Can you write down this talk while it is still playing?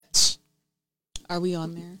Are we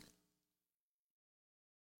on there?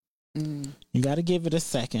 You got to give it a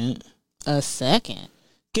second. A second?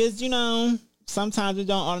 Because, sometimes it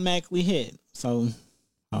don't automatically hit. So,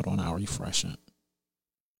 hold on, I'll refresh it.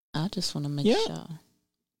 I just want to make sure.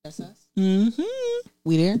 That's us? Mm-hmm.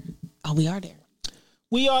 We there? Oh, we are there.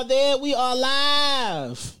 We are there. We are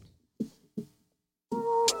live.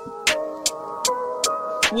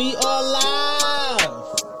 We are live.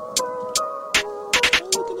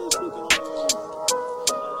 Look at this.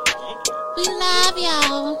 We love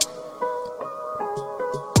y'all.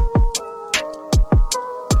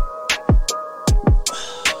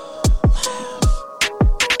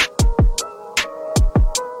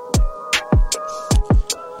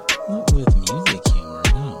 What with music humor?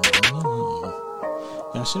 No.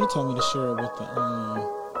 Y'all should have told me to share it with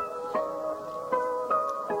the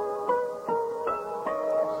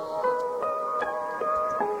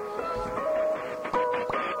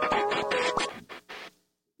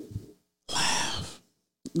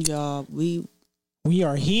Y'all, we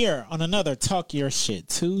are here on another Talk Your Shit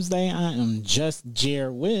Tuesday. I am just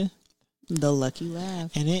Jer with the Lucky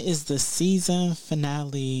Laugh. And it is the season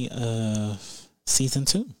finale of season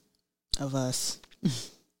 2. Of us.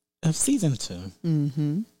 Of season 2.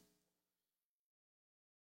 Mm-hmm.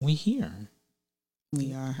 We here.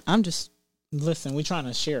 We are. Listen, we trying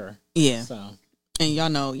to share. Yeah. So. And y'all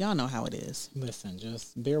know how it is. Listen,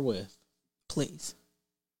 just bear with. Please.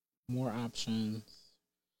 More options.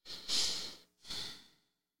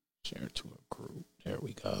 Share to a group. There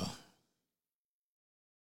we go.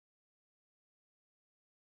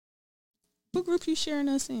 What group you sharing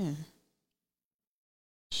us in?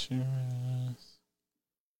 Share us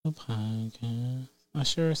the podcast. I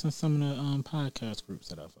share us in some of the podcast groups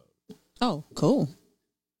that I've opened. Oh, cool.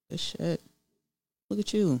 Good shit. Look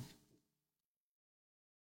at you.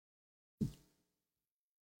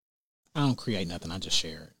 I don't create nothing. I just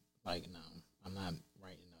share it. Like, no, I'm not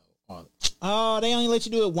writing all. Oh, they only let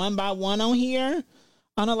you do it one by one on here?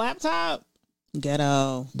 On a laptop?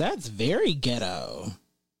 Ghetto. That's very ghetto.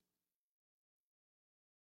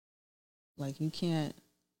 Like, you can't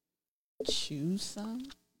choose some?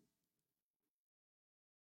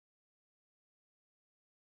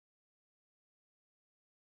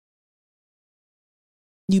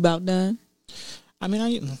 You about done? I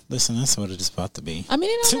mean, listen, that's what it is about to be. I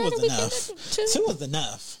mean, two was enough. Two was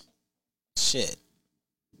enough. Shit.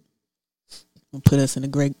 Put us in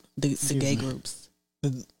the gay groups.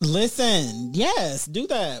 Listen, yes, do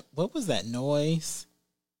that. What was that noise?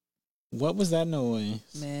 What was that noise?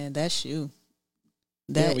 Man, that's you.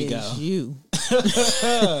 There we is go. You.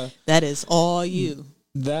 That is all you.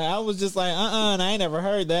 I was just like, and I ain't never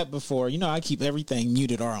heard that before. I keep everything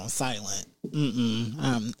muted or on silent.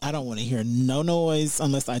 I don't want to hear no noise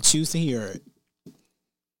unless I choose to hear it.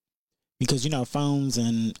 Because, phones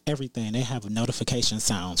and everything, they have notification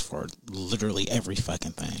sounds for literally every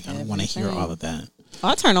fucking thing. I don't want to hear all of that.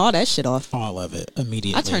 I turn all that shit off. All of it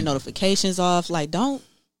immediately. I turn notifications off. Like, don't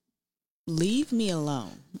leave me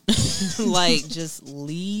alone. Like, just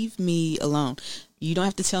leave me alone. You don't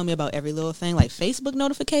have to tell me about every little thing. Like, Facebook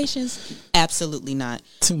notifications, absolutely not.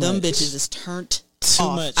 Too Them much. bitches is turned Too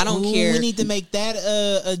off. much. I don't care. We need to make that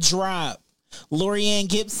a drop. Lorianne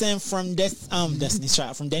Gibson from Destiny's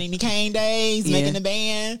Child from Danny Kane days, making the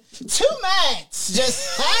band. Too much.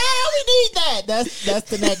 Just we need that. That's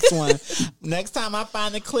the next one. Next time I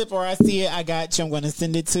find the clip or I see it, I got you. I'm going to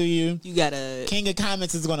send it to you. You gotta. King of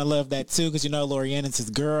Comments is going to love that too because Lorianne is his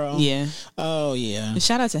girl. Yeah. Oh yeah.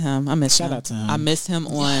 Shout out to him. I missed him. Shout out to him. I missed him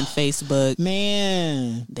on Facebook.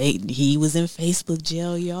 Man, he was in Facebook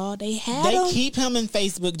jail, y'all. They keep him in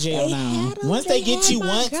Facebook jail now. Once they get you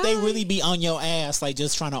once, they really be on your ass, like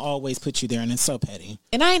just trying to always put you there, and it's so petty.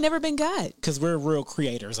 And I ain't never been got. Because we're real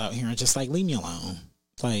creators out here, and just like leave me alone.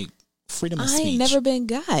 Like freedom of speech. I ain't never been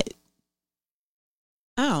got.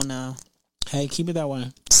 I don't know. Hey, keep it that way.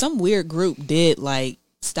 Some weird group did like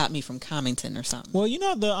stop me from commenting or something. Well,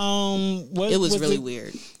 the it was really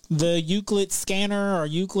weird. The Euclid scanner or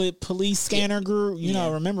Euclid police scanner group.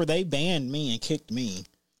 Remember they banned me and kicked me.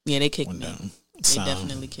 Yeah, they kicked me. So, they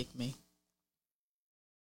definitely kicked me.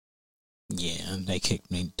 Yeah, they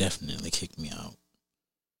definitely kicked me out.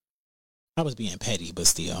 I was being petty, but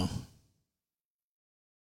still.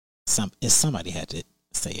 Somebody had to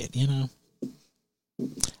say it,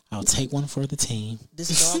 I'll take one for the team.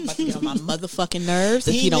 This dog about to get on my motherfucking nerves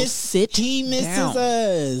if he don't sit He misses down.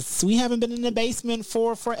 us. We haven't been in the basement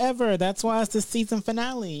for forever. That's why it's the season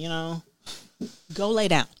finale, Go lay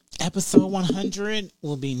down. Episode 100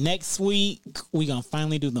 will be next week. We gonna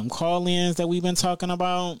finally do them call-ins that we've been talking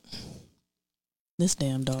about. This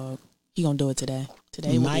damn dog. He gonna do it today.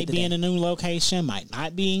 Today might be in a new location, might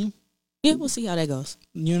not be. Yeah, we'll see how that goes.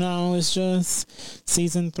 You know, it's just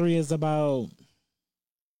season 3 is about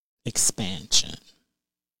expansion.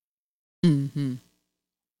 Mm-hmm.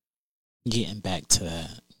 Getting back to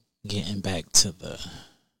that. Getting back to the,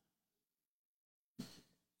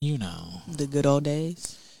 you know, the good old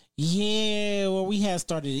days. Yeah, well, we had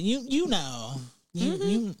started. You know,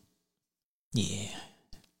 you. Yeah,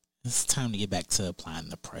 it's time to get back to applying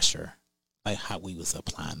the pressure, like how we was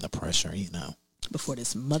applying the pressure. You know, before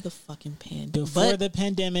this motherfucking pandemic. Before the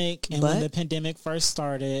pandemic, and when the pandemic first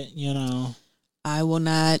started, you know, I will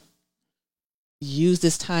not use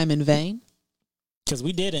this time in vain. Because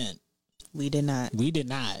we didn't. We did not. We did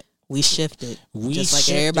not. We shifted. Just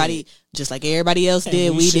like everybody else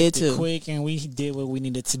did, we did too. Quick, and we did what we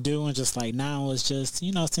needed to do, and just like now it's just,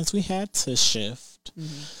 you know, since we had to shift,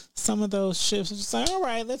 some of those shifts, it's just like, all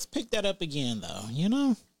right, let's pick that up again, though. You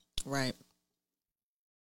know, right?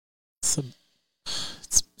 So,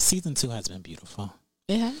 season 2 has been beautiful.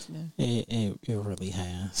 It has been. It really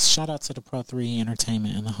has. Shout out to the Pro 3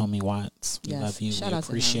 Entertainment and the homie Watts. We love you. We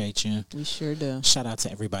appreciate you. We sure do. Shout out to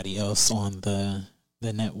everybody else on the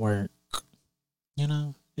network. You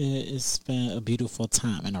know, it's been a beautiful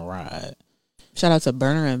time and a ride. Shout out to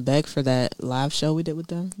Burner and Beck for that live show we did with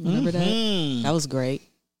them. Remember that? That was great.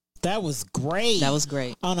 That was great. That was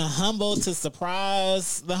great. On a humble to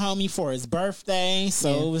surprise the homie for his birthday.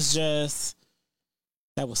 So it was just,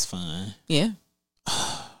 that was fun. Yeah.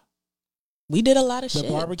 We did a lot of shit. The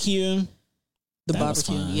barbecue. The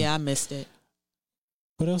barbecue. Yeah, I missed it.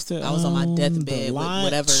 What else did I was on my deathbed with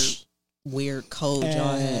whatever weird code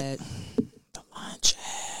y'all had. The lunch.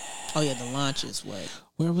 Oh yeah, the lunch is what.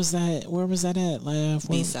 Where was that? Where was that at?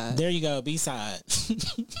 B-side. There you go, B-side.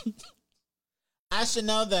 I should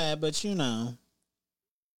know that, but you know.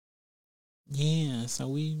 Yeah, so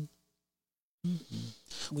we.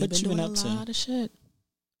 What you been up to? A lot of shit.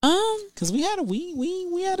 Because we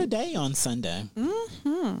had a day on Sunday.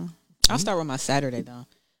 I'll start with my Saturday though.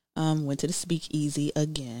 Went to the Speakeasy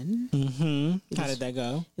again. How did that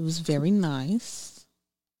go? It was very nice.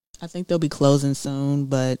 I think they'll be closing soon,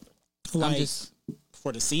 but for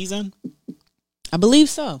the season. I believe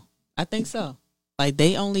so. I think so. Like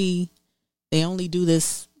they only do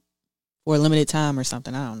this for a limited time or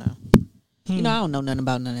something. I don't know. You know, I don't know nothing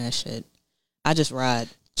about none of that shit. I just ride.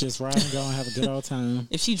 Just ride and go and have a good old time.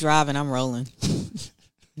 If she driving, I'm rolling.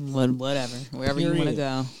 Whatever. Wherever you want to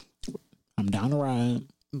go. I'm down to ride.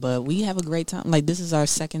 But we have a great time. Like, this is our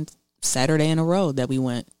second Saturday in a row that we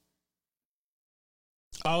went.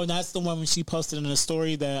 Oh, that's the one when she posted in the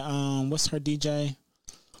story that, what's her DJ?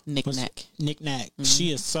 Knick Knack. Knick Knack.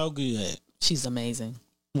 She is so good. She's amazing.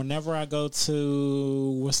 Whenever I go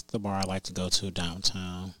to, what's the bar I like to go to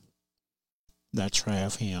downtown? That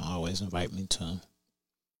Trav, he always invite me to.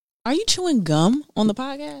 Are you chewing gum on the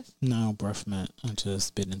podcast? No, breath mint. I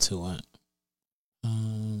just bit into it.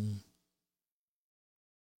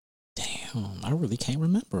 Damn, I really can't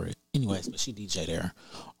remember it. Anyways, but she DJ there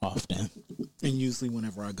often. And usually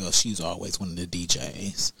whenever I go, she's always one of the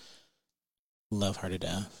DJs. Love her to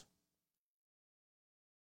death.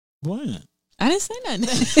 What? I didn't say nothing.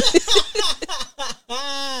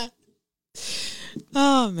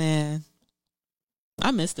 Oh, man.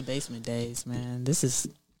 I miss the basement days, man. This is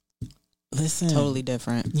totally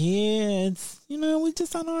different. Yeah, it's, you know, we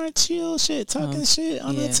just on our chill shit, talking shit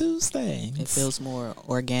on a Tuesday. It feels more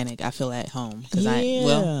organic. I feel at home.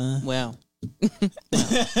 Well.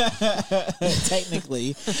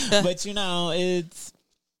 Technically. But, you know,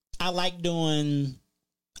 I like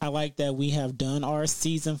that we have done our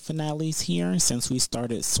season finales here since we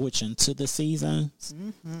started switching to the seasons.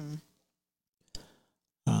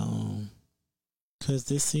 Because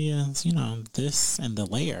this is, you know, this and the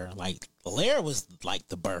Lair. Like, the Lair was like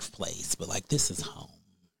the birthplace, but like this is home.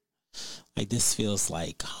 Like, this feels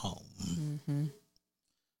like home.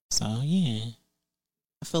 So, yeah.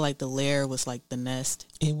 I feel like the Lair was like the nest.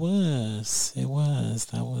 It was. That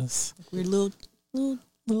was. We're little chicklets.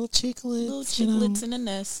 Little chicklets in the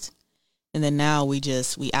nest. And then now we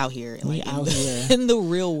out here. We out here. In the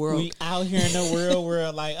real world. We out here in the real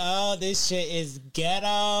world. Like, oh, this shit is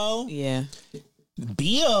ghetto. Yeah.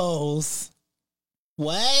 Bills.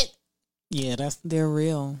 What? Yeah, they're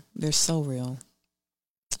real. They're so real.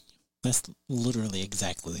 That's literally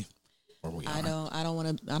exactly where we are. I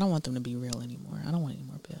don't want them to be real anymore. I don't want any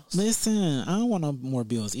more bills. Listen, I don't want no more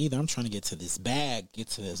bills either. I'm trying to get to this bag, get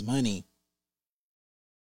to this money.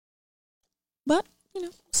 But, you know,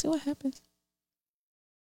 we'll see what happens.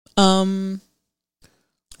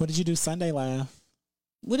 What did you do Sunday, Laugh?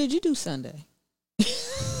 What did you do Sunday?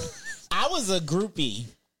 I was a groupie.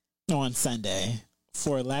 on Sunday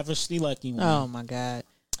for Lavishly Lucky One. Oh my God.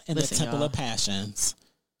 And Listen, the Temple y'all. of Passions.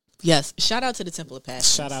 Yes. Shout out to the Temple of Passion.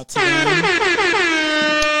 Shout out to them.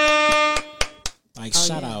 Like,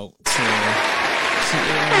 shout out to Kiera,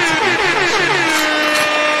 Temple of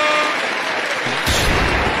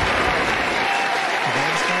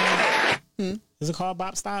Passions. Is it called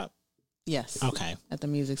Bop Stop? Yes. Okay. At the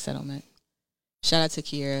Music Settlement. Shout out to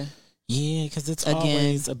Kiera. Yeah, because it's Again,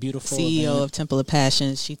 always a beautiful CEO event. of Temple of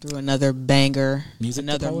Passions. She threw another banger. Music to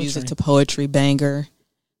another poetry. music to poetry banger.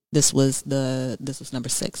 This was number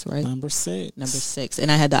 6, right? Number 6. Number 6.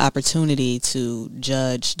 And I had the opportunity to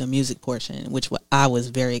judge the music portion, which I was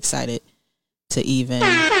very excited to even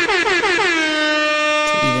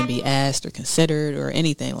be asked or considered or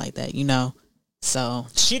anything like that, you know. So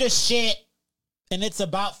She the shit, and it's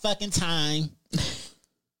about fucking time.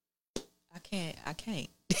 I can't.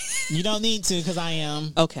 You don't need to, because I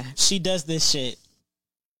am. Okay. She does this shit.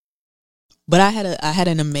 But I had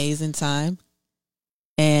an amazing time,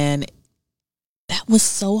 and that was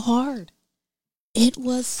so hard. It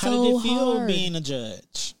was so hard. How did it feel being a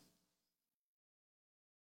judge?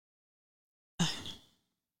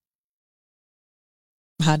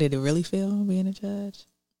 How did it really feel being a judge?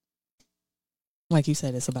 Like you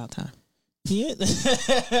said, it's about time. Yeah.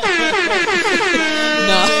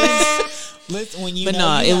 No. Listen, when you But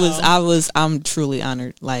know, no, you it know. I'm truly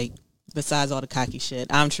honored. Like, besides all the cocky shit,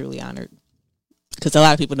 I'm truly honored. Because a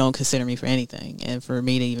lot of people don't consider me for anything. And for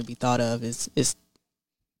me to even be thought of is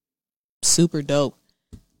super dope.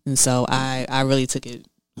 And so I really took it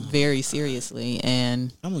very seriously.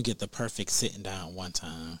 And I'm going to get the perfect sitting down one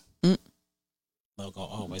time. Logo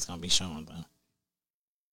always going to be showing,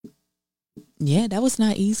 though. yeah, that was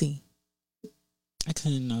not easy. I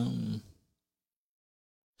couldn't,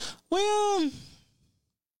 well,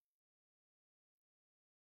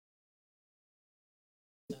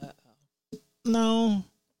 no,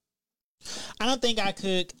 I don't think I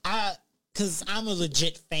could. Because I'm a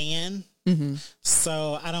legit fan, Mm-hmm.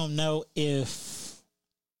 so I don't know if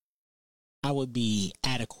I would be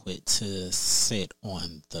adequate to sit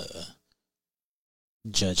on the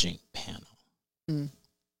judging panel.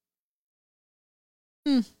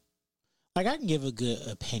 Like, I can give a good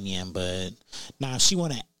opinion, but now if she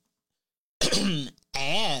want to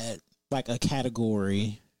add like a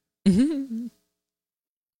category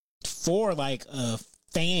for like a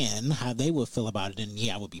fan, how they would feel about it, then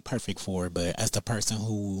yeah, I would be perfect for it. But as the person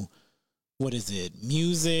who, what is it,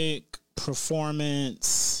 music,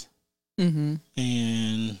 performance, and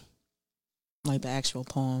like the actual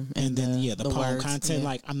poem, and then the poem words, content. yeah.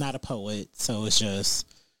 Like, I'm not a poet, so it's just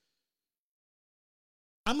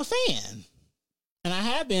I'm a fan. And I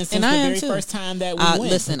have been since the very first time that we went.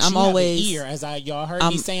 Listen, But I'm you have an always ear, as y'all heard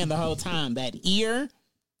me saying the whole time. That ear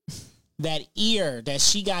that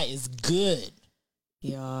she got is good.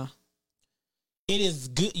 Yeah. It is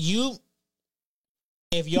good.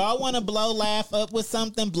 If y'all want to blow Laugh up with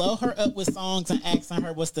something, blow her up with songs and asking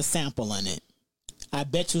her what's the sample on it. I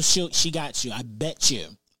bet you she got you. I bet you.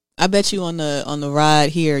 I bet you on the ride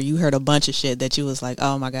here, you heard a bunch of shit that you was like,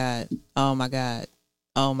 oh my God, oh my God,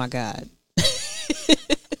 oh my God.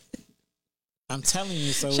 I'm telling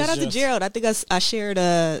you. So Shout out to Gerald. I think I shared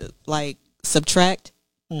like Subtract.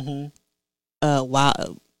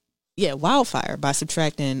 Wildfire by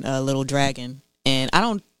Subtracting Little Dragon. And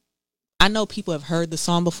I know people have heard the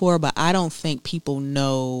song before, but I don't think people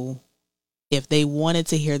know if they wanted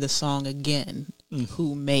to hear the song again,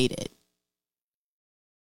 who made it.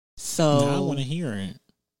 So now I want to hear it.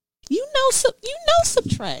 You know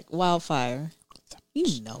Subtract Wildfire.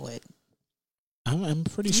 You know it. I'm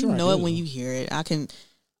pretty sure You know I it do. when you hear it. I ain't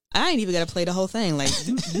even gotta play the whole thing. Like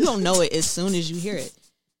you don't know it as soon as you hear it.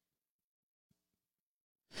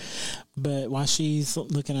 But while she's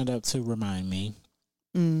looking it up to remind me,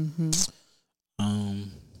 you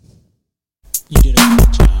did a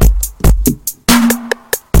great job.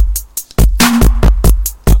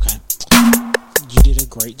 Okay, you did a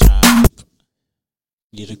great job.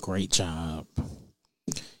 You did a great job.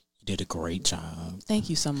 You did a great job. Thank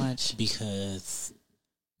you so much. Because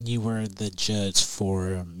you were the judge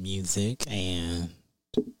for music and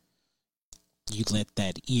you let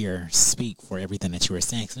that ear speak for everything that you were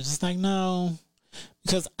saying. So it's just like, no,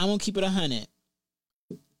 because I'm going to keep it 100.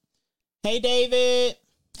 Hey, David.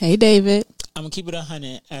 Hey, David. I'm going to keep it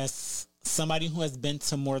 100 as somebody who has been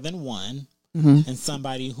to more than one and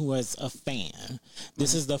somebody who is a fan.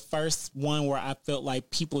 This is the first one where I felt like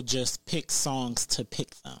people just pick songs to pick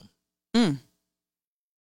them.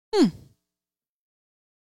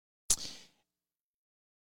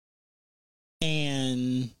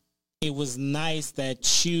 And it was nice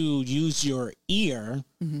that you used your ear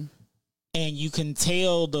And you can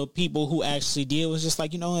tell the people who actually did was just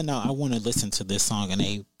like, no, I want to listen to this song, and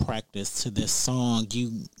they practice to this song.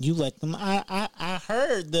 You let them. I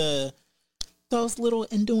heard those little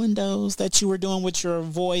innuendos that you were doing with your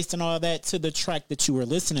voice and all that to the track that you were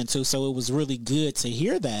listening to. So it was really good to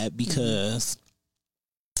hear that because,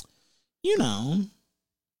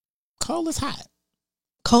 Cole is hot.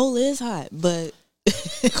 Cole is hot, but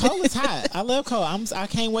Cole is hot. I love Cole. I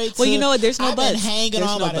can't wait to. Well, you know what? There's no I've buts. been hanging There's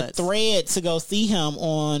on no by buts. the thread to go see him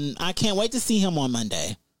on. I can't wait to see him on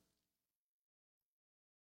Monday.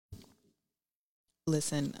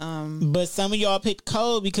 Listen, But some of y'all picked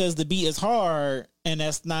Cole because the beat is hard, and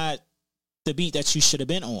that's not the beat that you should have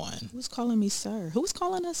been on. who's calling me sir? Who's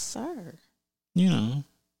calling us sir?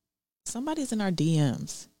 Somebody's in our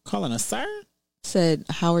DMs. Calling us sir? Said,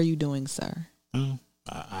 "How are you doing, sir?" I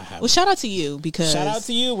have. Well, shout out to you because Shout out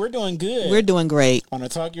to you. We're doing good. we're doing great. On a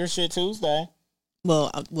Talk Your Shit Tuesday.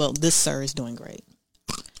 Well, this sir is doing great.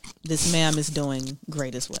 This ma'am is doing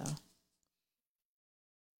great as well.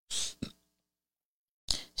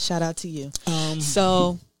 Shout out to you.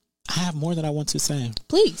 So, I have more that I want to say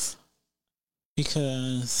please.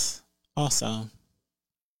 because also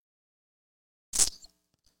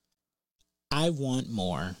I want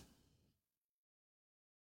more.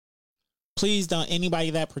 Please don't, anybody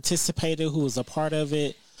that participated who was a part of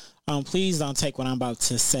it, please don't take what I'm about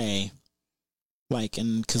to say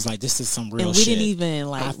because this is some real And we shit. didn't even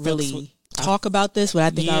really talk about this, but I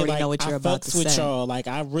think I already know what you're about to with say. y'all.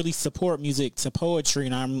 I really support music to poetry,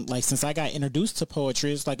 and I'm since I got introduced to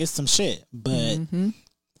poetry, it's some shit. But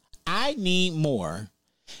I need more.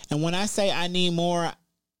 And when I say I need more,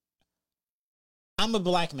 I'm a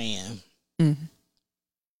black man. Mm-hmm.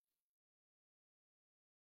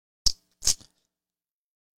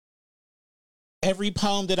 Every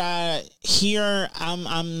poem that I hear,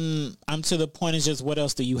 I'm to the point of just, what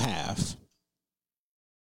else do you have?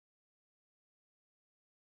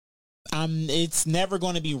 It's never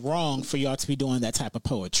going to be wrong for y'all to be doing that type of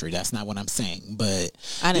poetry. That's not what I'm saying. But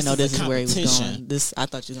I didn't know this is where he was competition. going. I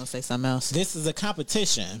thought you were going to say something else. This is a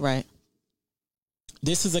competition. Right.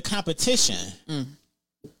 This is a competition. You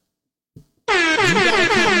gotta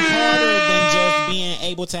come harder than just being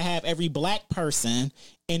able to have every black person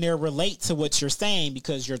in there relate to what you're saying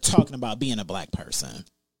because you're talking about being a black person.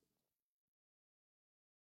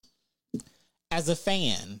 As a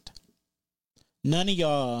fan, none of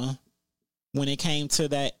y'all, when it came to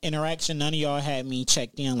that interaction, none of y'all had me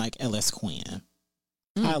checked in like LS Quinn.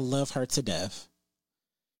 I love her to death.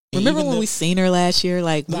 Remember when we seen her last year?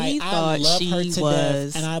 We thought she was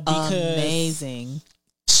because amazing.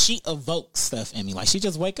 She evokes stuff in me. She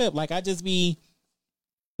just wake up. I just be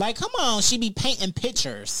come on. She be painting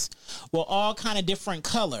pictures with all kind of different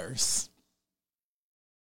colors.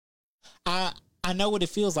 I know what it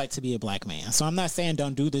feels like to be a black man. So I'm not saying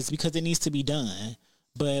don't do this because it needs to be done.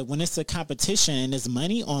 But when it's a competition and there's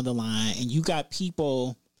money on the line and you got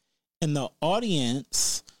people in the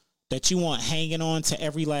audience that you want hanging on to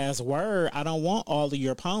every last word, I don't want all of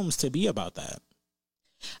your poems to be about that.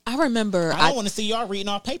 I remember. I don't want to see y'all reading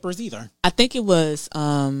off papers either. I think it was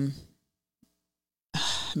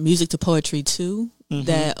Music to Poetry 2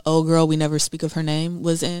 that old girl, we never speak of her name,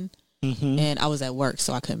 was in. And I was at work,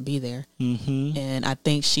 so I couldn't be there. And I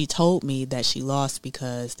think she told me that she lost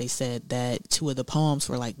because they said that 2 of the poems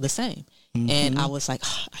were the same. And I was like,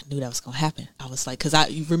 I knew that was going to happen. I was like,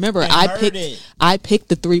 because you remember I picked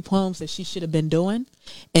the 3 poems that she should have been doing.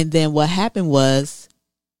 And then what happened was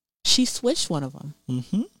she switched one of them.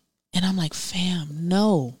 And I'm like, fam,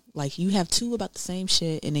 no. You have 2 about the same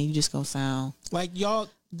shit, and then you just going to sound y'all,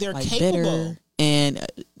 they're capable. bitter. And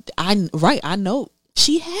I know.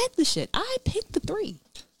 She had the shit. I picked the 3.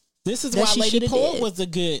 This is why Lady Poet was a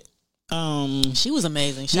good. She was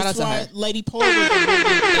amazing. Shout out to her. Lady Poet was a really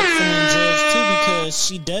excellent judge too because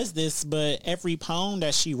she does this, but every poem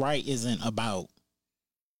that she writes isn't about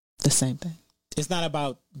the same thing. It's not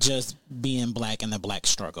about just being black and the black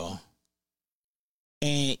struggle.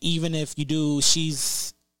 And even if you do,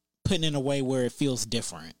 she's putting it in a way where it feels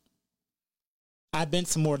different. I've been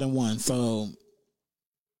to more than one, so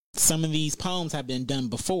some of these poems have been done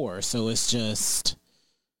before, so it's just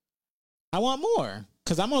I want more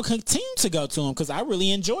because I'm gonna continue to go to them because I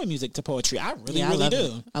really enjoy music to poetry. I really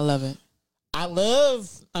do. I love it. I love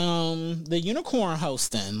the Unicorn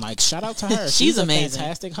hosting. Shout out to her. She's a amazing.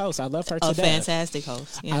 Fantastic host. I love her to death. A fantastic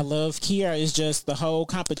host. Yeah. I love Kiara. It's just the whole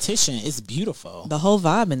competition is beautiful. The whole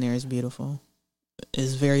vibe in there is beautiful.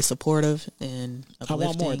 It's very supportive and uplifting. I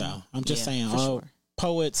want more though. I'm just saying. Sure.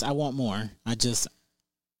 Poets, I want more.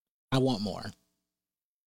 I want more.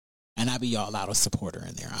 And I be y'all out a supporter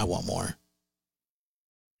in there. I want more.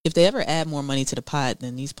 if they ever add more money to the pot,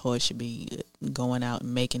 then these poets should be going out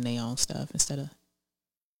and making their own stuff instead of.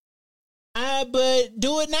 But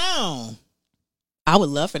do it now. I would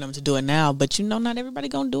love for them to do it now, but not everybody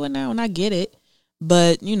gonna do it now, and I get it.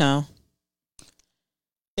 But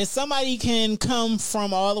if somebody can come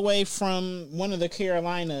from all the way from one of the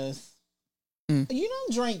Carolinas, you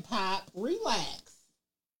don't drink pop. Relax.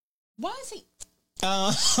 Why is he?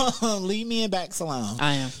 Leave me in back salon.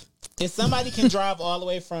 I am. If somebody can drive all the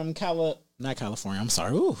way from not California, I'm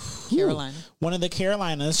sorry, Carolina, one of the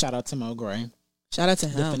Carolinas. Shout out to Mo Gray. Shout out to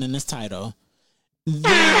him. Defending this title. Then to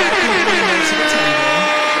the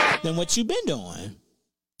table than what you've been doing.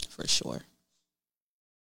 For sure.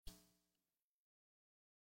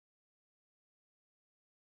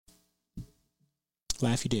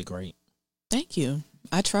 Laugh, you did great. Thank you.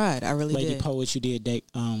 I tried. I really Lady did. Poet, you did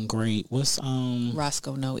great. What's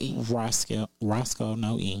Roscoe No E. Roscoe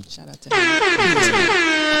No E. Shout out to him.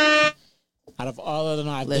 Out of all of them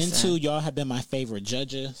I've been to, y'all have been my favorite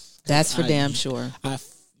judges. That's for damn sure.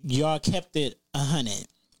 Y'all kept it 100.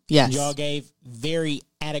 Yes. Y'all gave very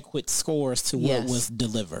adequate scores to what was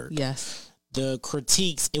delivered. Yes. The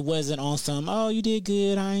critiques, it wasn't on some, oh, you did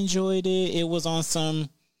good, I enjoyed it. It was on some,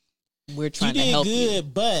 we're trying to help you. You did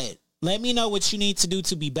good, but let me know what you need to do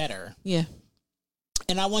to be better. Yeah.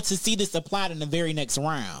 And I want to see this applied in the very next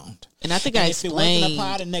round. And I think if it wasn't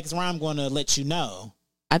applied in the next round, I'm going to let you know.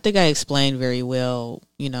 I think I explained very well,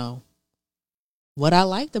 what I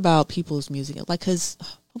liked about people's music. Like, because,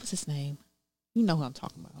 what was his name? You know who I'm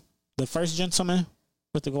talking about. The first gentleman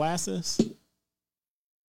with the glasses?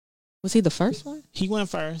 Was he the first one? He went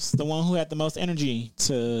first. The one who had the most energy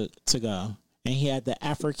to go. And he had the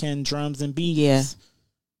African drums and beats. Yeah.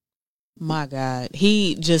 My God.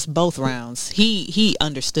 He just both rounds. He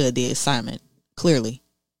understood the assignment. Clearly.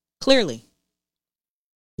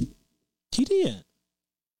 He did.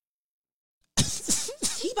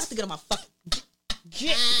 He about to get on my fucking.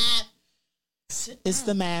 It's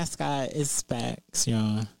the mascot. It's Specs,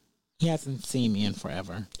 y'all. He hasn't seen me in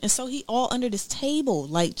forever. And so he all under this table.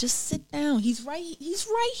 Like, just sit down. He's right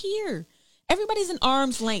here. Everybody's in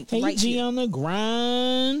arm's length. Hey, right G here. on the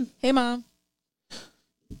grind. Hey, Mom.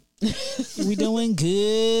 We doing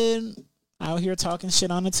good. Out here talking shit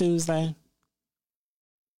on a Tuesday.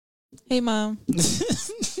 Hey, Mom.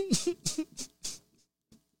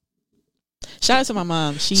 Shout out to my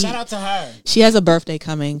mom. Shout out to her. She has a birthday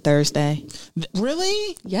coming Thursday.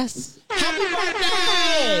 Really? Yes. Happy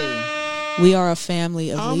birthday! We are a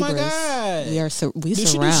family of Libras. Oh my God. We do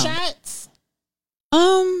surround. She do shots?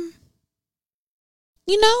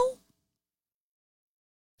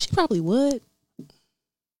 She probably would.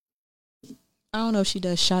 I don't know if she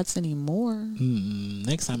does shots anymore.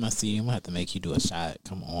 Next time I see you, I'm gonna have to make you do a shot.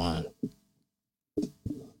 Come on.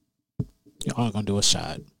 You're all gonna do a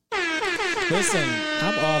shot. Listen,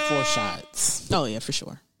 I'm all for shots. Oh yeah, for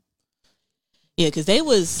sure. Yeah, because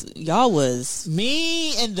y'all was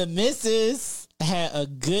me and the missus had a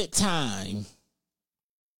good time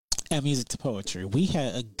at Music to Poetry. We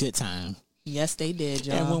had a good time. Yes, they did,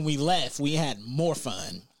 y'all. And when we left, we had more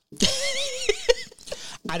fun.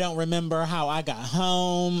 I don't remember how I got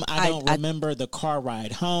home. I don't remember the car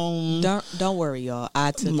ride home. Don't worry, y'all.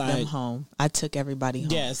 I took them home. I took everybody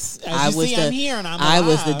home. Yes, I'm here and I'm alive. I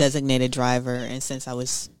was the designated driver, and since I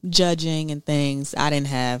was judging and things, I didn't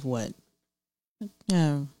have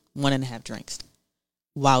 1.5 drinks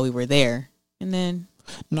while we were there, and then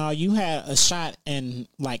no, you had a shot and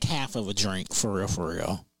like half of a drink for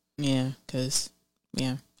real. Yeah,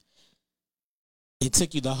 yeah. It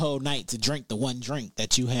took you the whole night to drink the one drink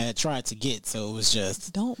that you had tried to get, so it was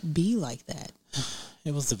just... Don't be like that.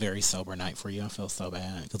 It was a very sober night for you. I felt so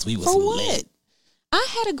bad because we was for lit. What? I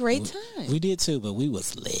had a great time. We did too, but we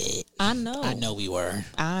was lit. I know. I know we were.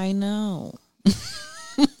 I know.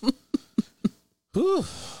 Whew. You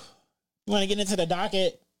want to get into the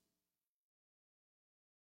docket?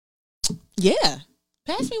 Yeah.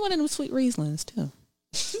 Pass me one of them sweet Rieslings, too.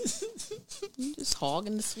 You just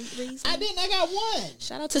hogging the sweet Riesling. I didn't. I got one.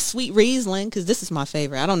 Shout out to Sweet Riesling, because this is my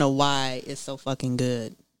favorite. I don't know why it's so fucking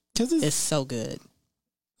good. Because it's so good.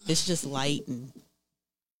 It's just light and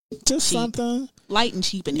just cheap. Something light and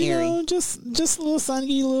cheap and airy. Know, just a little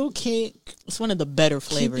sunny, little kick. It's one of the better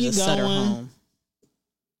flavors of Sutter Home.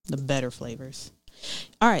 The better flavors.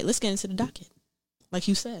 All right, let's get into the docket. Like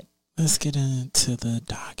you said. Let's get into the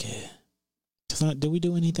docket. Did we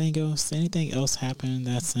do anything else? Anything else happen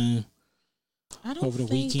that's over the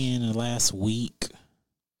weekend or last week?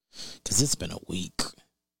 Because it's been a week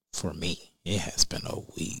for me. It has been a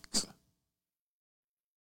week.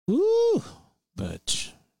 Woo!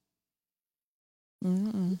 But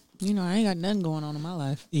You know, I ain't got nothing going on in my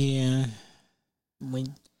life. Yeah.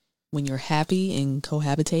 When you're happy and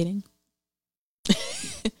cohabitating,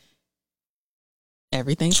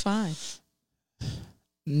 everything's fine.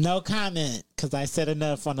 No comment, because I said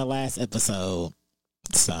enough on the last episode.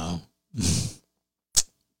 So,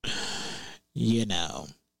 you know.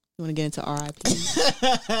 You want to get into RIP?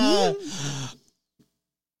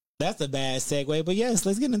 That's a bad segue, but yes,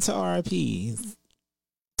 let's get into RIPs.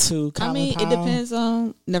 To Colin Powell. It depends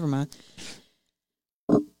on. Never mind.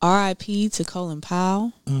 RIP to Colin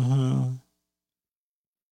Powell. Oh,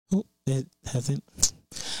 it hasn't.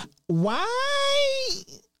 Why?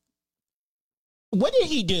 What did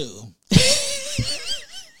he do?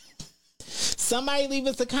 Somebody leave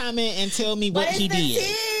us a comment and tell me what he did.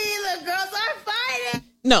 The girls are fighting.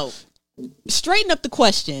 No, straighten up the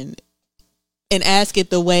question and ask it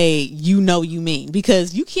the way you know you mean,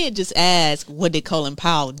 because you can't just ask, what did Colin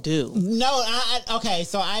Powell do? No, okay,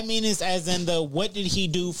 so I mean this as in the, what did he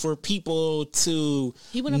do for people to...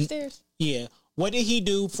 He went upstairs? Yeah. What did he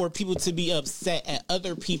do for people to be upset at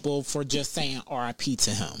other people for just saying RIP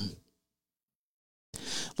to him?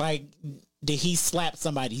 Like, did he slap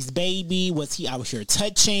somebody's baby? Was he out here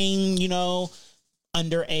touching,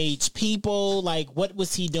 underage people? Like, what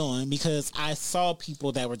was he doing? Because I saw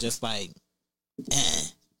people that were just like, eh.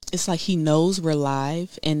 It's like he knows we're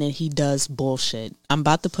live and then he does bullshit. I'm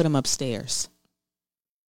about to put him upstairs.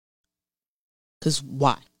 Because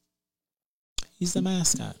why? He's the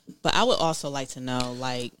mascot. But I would also like to know,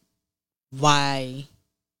 like, why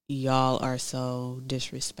y'all are so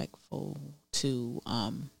disrespectful to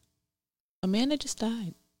a man that just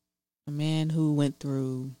died. A man who went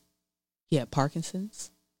through, he had Parkinson's.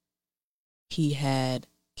 He had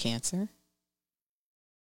cancer.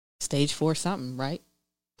 Stage 4 something, right?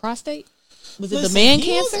 Prostate? Was it the man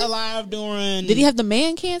he cancer? Was alive during... Did he have the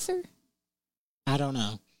man cancer? I don't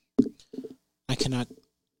know. I cannot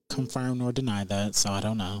confirm nor deny that, so I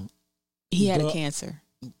don't know. He had a cancer.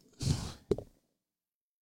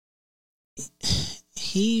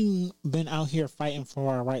 He been out here fighting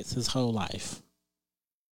for our rights his whole life.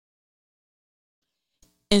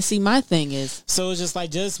 And see, my thing is, so it's just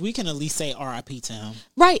like, we can at least say RIP to him,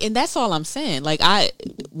 right? And that's all I'm saying. Like,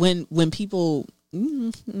 when people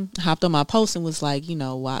hopped on my post and was like,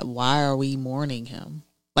 why are we mourning him?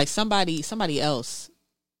 Like somebody else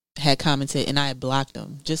had commented and I had blocked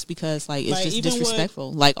them just because, like, it's just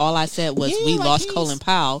disrespectful. Like, all I said was, we lost Colin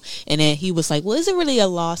Powell, and then he was like, well, is it really a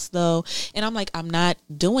loss though? And I'm like, I'm not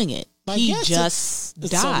doing it. Like, he just died.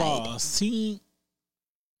 It's a loss.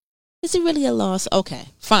 Is it really a loss? Okay,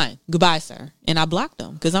 fine. Goodbye, sir. And I blocked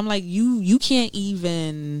him because I'm like, you can't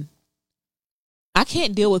even... I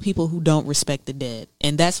can't deal with people who don't respect the dead.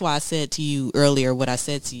 And that's why I said to you earlier what I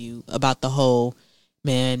said to you about the whole,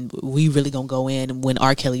 man, we really gonna go in when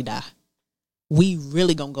R. Kelly die. We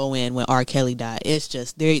really gonna go in when R. Kelly die. It's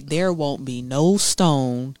just, there won't be no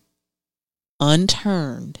stone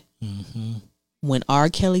unturned when R.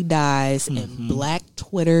 Kelly dies and Black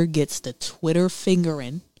Twitter gets the Twitter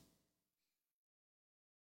fingering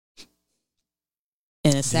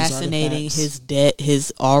and assassinating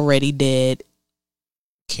his already dead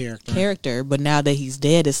character. But now that he's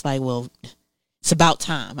dead, it's like, well, it's about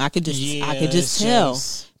time. I could just tell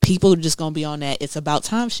people are just gonna be on that it's about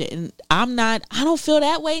time shit, and I don't feel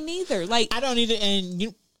that way neither. Like, I don't need it,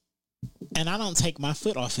 and I don't take my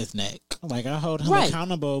foot off his neck. Like, I hold him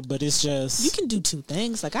accountable, but it's just, you can do two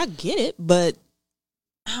things. Like, I get it, but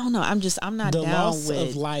I don't know. I'm not the down loss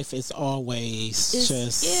with of life is always it's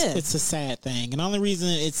a sad thing, and the only reason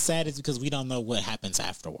it's sad is because we don't know what happens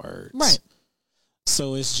afterwards. Right.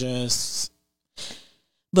 So it's just.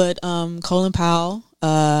 But Colin Powell,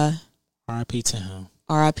 R.I.P. to him.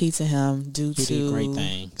 R.I.P. to him due to great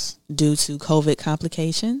things due to COVID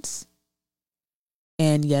complications,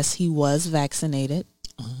 and yes, he was vaccinated.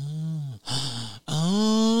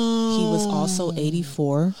 He was also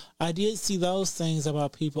 84. I did see those things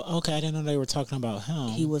about people. Okay, I didn't know they were talking about him.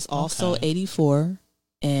 He was also 84,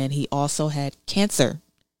 and he also had cancer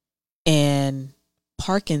and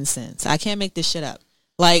Parkinson's. I can't make this shit up.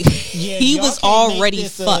 Like, he was already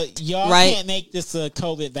fucked. Y'all right? Can't make this a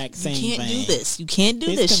COVID vaccine thing. You can't do this. You can't do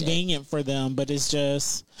this. It's convenient for them, but it's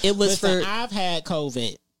just. I've had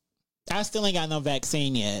COVID. I still ain't got no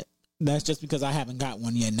vaccine yet. That's just because I haven't got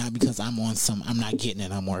one yet, not because I'm not getting it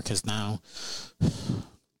no more, because now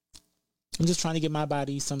I'm just trying to give my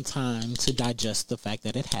body some time to digest the fact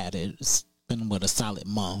that it had it. It's been, a solid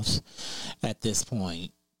month at this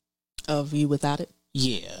point. Of you without it?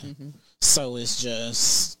 Yeah. Mm-hmm. So it's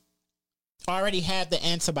just, I already have the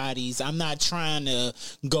antibodies. I'm not trying to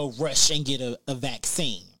go rush and get a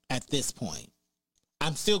vaccine at this point.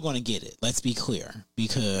 I'm still going to get it. Let's be clear,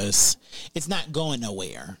 because it's not going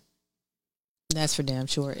nowhere. That's for damn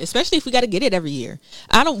sure. Especially if we got to get it every year.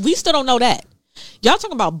 We still don't know that. Y'all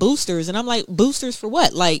talking about boosters, and I'm like, boosters for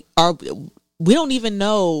what? Like, we don't even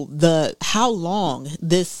know how long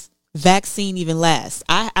this vaccine even lasts.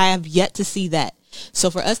 I have yet to see that. So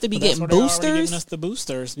for us to be getting boosters, they're already giving us the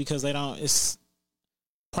boosters because they don't. It's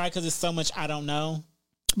probably because it's so much I don't know.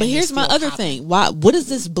 But here's my other thing. What is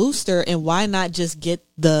this booster, and why not just get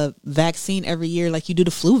the vaccine every year like you do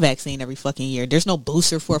the flu vaccine every fucking year? There's no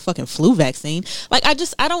booster for a fucking flu vaccine. Like, I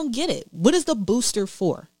don't get it. What is the booster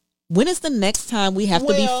for? When is the next time we have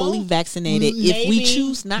to be fully vaccinated if we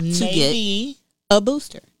choose not to get a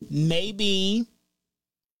booster? Maybe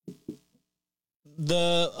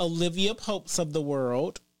the Olivia Popes of the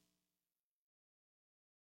world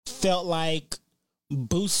felt like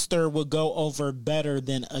booster would go over better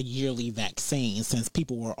than a yearly vaccine, since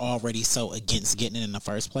people were already so against getting it in the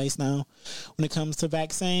first place now when it comes to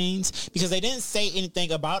vaccines, because they didn't say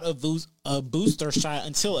anything about a booster shot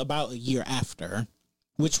until about a year after,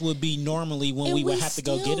 which would be normally when we would have to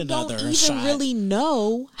go get another shot. We don't even really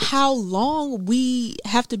know how long we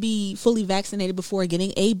have to be fully vaccinated before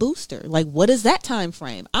getting a booster. Like, what is that time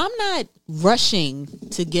frame? I'm not rushing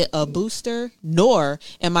to get a booster, nor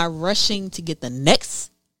am I rushing to get the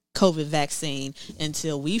next COVID vaccine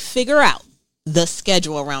until we figure out the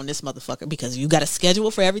schedule around this motherfucker, because you got a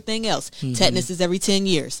schedule for everything else. Mm-hmm. Tetanus is every 10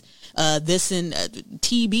 years. This and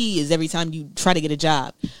TB is every time you try to get a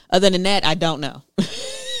job. Other than that, I don't know.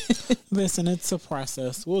 Listen, it's a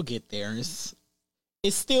process. We'll get there. It's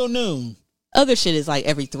still new. Other shit is like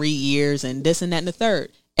every 3 years and this and that and the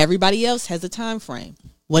third. Everybody else has a time frame.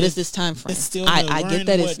 What is this time frame? It's still new. I get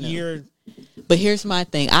that it's new. But here's my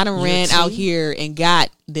thing. I done ran out here and got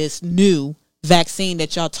this new vaccine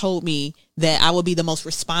that y'all told me that I would be the most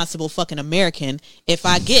responsible fucking American if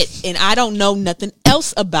I get, and I don't know nothing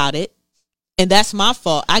else about it, and that's my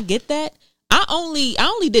fault. I get that. I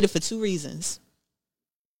only did it for 2 reasons.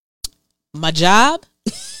 My job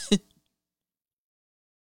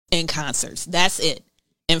and concerts. That's it.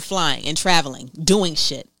 And flying and traveling, doing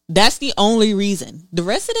shit. That's the only reason. The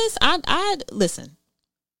rest of this, I listen.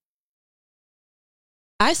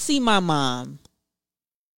 I see my mom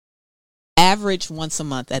average once a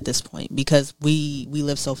month at this point because we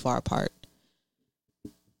live so far apart.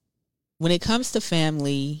 When it comes to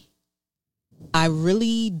family, I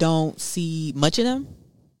really don't see much of them.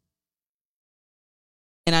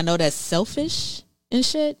 And I know that's selfish and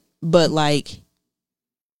shit, but like,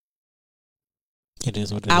 it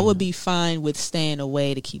is what it is. I would be fine with staying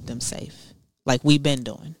away to keep them safe, like we've been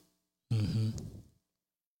doing. Mm-hmm.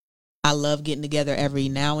 I love getting together every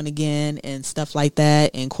now and again and stuff like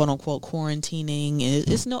that, and quote unquote quarantining.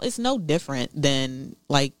 It's no different than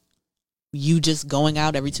like you just going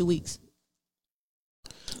out every 2 weeks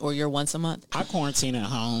or you're once a month. I quarantine at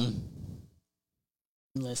home.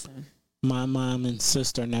 Listen, my mom and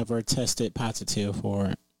sister never tested positive for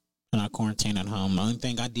it, and I quarantine at home. The only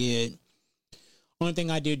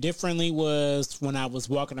thing I did differently was when I was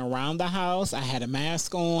walking around the house, I had a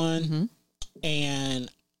mask on, mm-hmm. and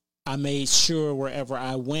I made sure wherever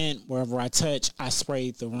I went, wherever I touched, I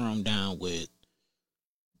sprayed the room down with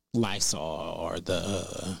Lysol or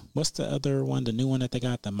the what's the other one? The new one that they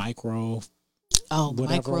got, the micro.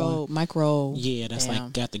 Oh, micro. Yeah, that's damn.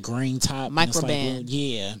 like got the green top. Microban. Like,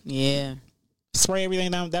 yeah. Yeah. Spray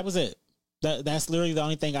everything down. That was it. That's literally the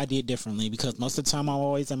only thing I did differently, because most of the time I'm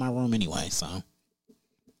always in my room anyway. So.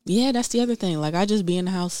 Yeah, that's the other thing. Like, I just be in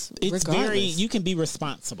the house it's regardless. You can be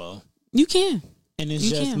responsible. You can. And it's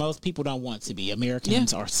just most people don't want to be.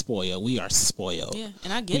 Americans are spoiled. We are spoiled. Yeah,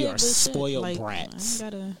 and I get it. We are spoiled like, brats.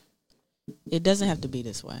 It doesn't have to be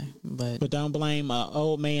this way. But don't blame an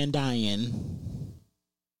old man dying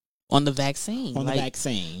on the vaccine. The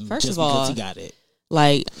vaccine. First just of all, because he got it.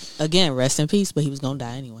 Like, again, rest in peace, but he was going to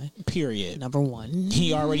die anyway. Period. Number one.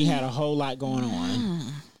 He already had a whole lot going on.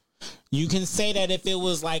 You can say that if it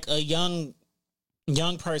was like a young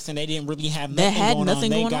person, they didn't really have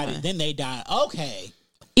nothing going on. Then they died. Okay.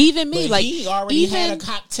 Even me, but he already had a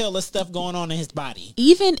cocktail of stuff going on in his body.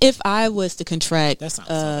 Even if I was to contract, that sounds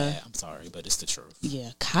so bad. I'm sorry, but it's the truth.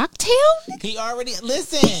 Yeah, cocktail. He already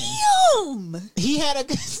listen. Damn. He had a. What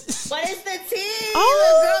is the tea?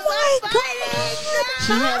 Oh the girls are fighting.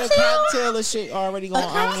 He had a cocktail of shit already going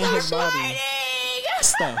on in his body.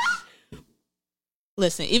 Stuff.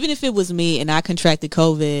 Listen, even if it was me and I contracted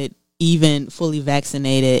COVID, even fully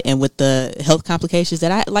vaccinated and with the health complications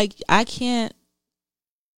that I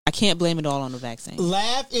can't blame it all on the vaccine.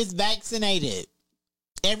 Laugh is vaccinated.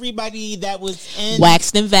 Everybody that was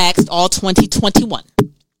waxed and vaxxed all 2021.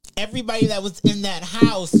 everybody that was in that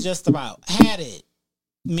house just about had it.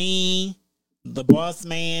 Me, the boss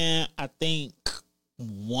man, I think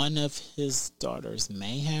one of his daughters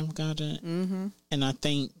may have got it. Mm-hmm. And I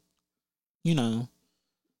think, you know,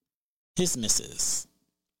 his missus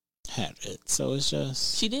had it. So it's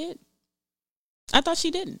just... She did? I thought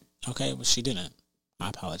she didn't. Okay, well, she didn't. I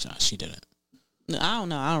apologize. She didn't. No, I don't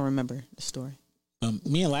know. I don't remember the story.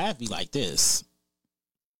 Me and Lav be like this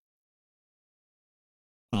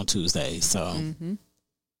on Tuesday, so... Mm-hmm.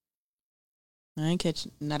 I ain't catch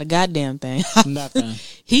not a goddamn thing. Nothing.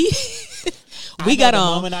 We got the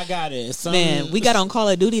on. moment I got it. Man, we got on Call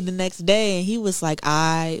of Duty the next day, and he was like,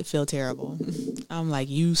 "I feel terrible." I'm like,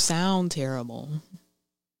 "You sound terrible."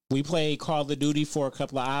 We played Call of Duty for a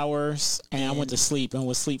couple of hours, and I went to sleep and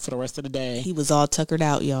was asleep for the rest of the day. He was all tuckered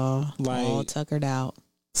out, y'all. Like, all tuckered out.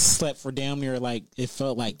 Slept for damn near like it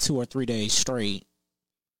felt like 2 or 3 days straight.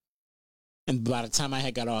 And by the time I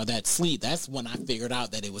had got all that sleep, that's when I figured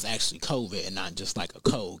out that it was actually COVID and not just like a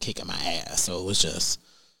cold kicking my ass. So it was just,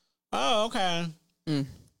 oh, okay.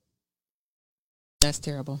 That's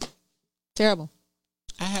terrible. Terrible.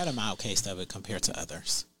 I had a mild case of it compared to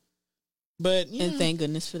others. But And thank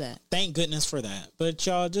goodness for that. Thank goodness for that. But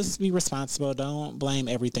y'all just be responsible. Don't blame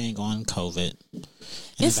everything on COVID.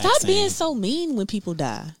 And stop being so mean when people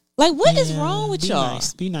die. Like, what is wrong with y'all?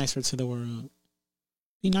 Nice. Be nicer to the world.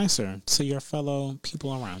 Be nicer to your fellow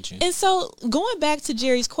people around you. And so, going back to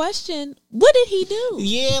Jerry's question, what did he do?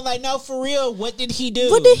 Yeah, like, no, for real. What did he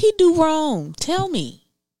do? What did he do wrong? Tell me.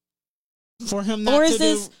 For him not Or is to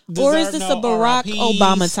this deserve a Barack RIPs?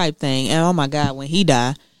 Obama type thing? And oh my God, when he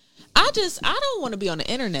died, I don't want to be on the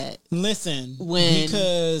internet. Listen, when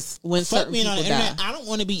fuck certain being on the people internet, die. I don't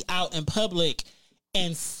want to be out in public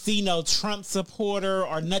and see no Trump supporter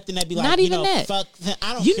or nothing that be like, Not even that. fuck them.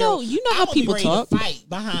 I don't You care. know I how would be people ready to talk. fight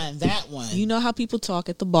behind that one. You know how people talk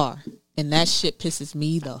at the bar, and that shit pisses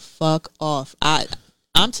me the fuck off.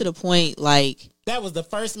 I'm to the point like that was the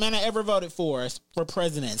first man I ever voted for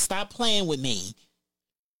president. Stop playing with me.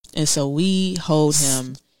 And so we hold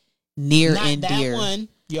him near Not and that dear. one.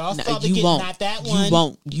 Y'all No, saw the you get. won't. Not that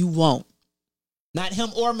one. You won't. Not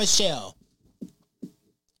him or Michelle.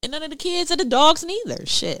 And none of the kids or the dogs neither.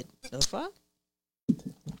 Shit. The fuck?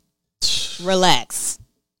 Relax.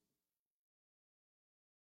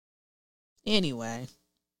 Anyway.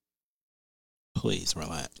 Please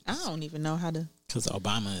relax. I don't even know how to. Because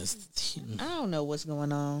Obama is. I don't know what's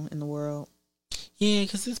going on in the world. Yeah,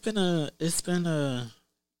 because it's been a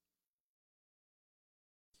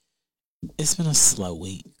slow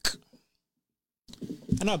week.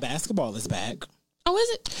 I know basketball is back. Oh, is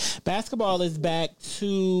it? Basketball is back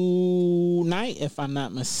tonight, if I'm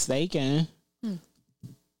not mistaken. Let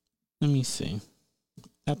me see.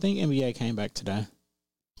 I think NBA came back today.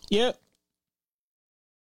 Yep.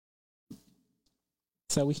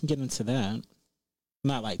 So we can get into that.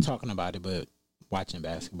 Not like talking about it, but watching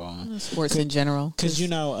basketball. Sports in general. Because, you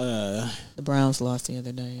know, the Browns lost the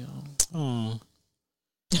other day, y'all. Oh.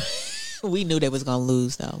 We knew they was going to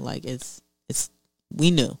lose, though. Like,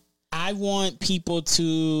 we knew. I want people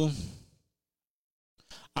to...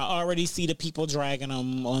 I already see the people dragging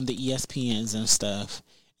them on the ESPNs and stuff.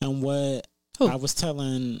 And what I was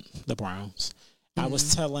telling the Browns, I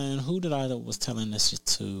was telling, who did I was telling this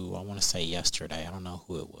to? I want to say yesterday. I don't know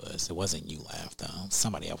who it was. It wasn't you, Laugh, though.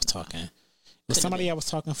 Somebody I was talking. It was somebody I was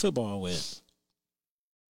talking football with.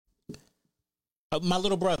 My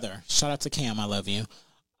little brother. Shout out to Cam. I love you.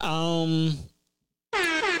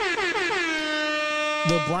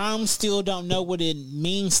 The Browns still don't know what it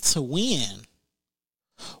means to win.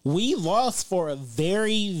 We lost for a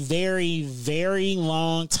very, very, very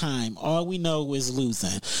long time. All we know is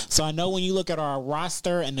losing. So I know when you look at our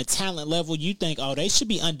roster and the talent level, you think, oh, they should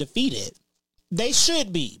be undefeated. They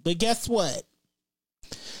should be. But guess what?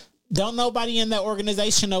 Don't nobody in that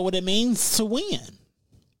organization know what it means to win.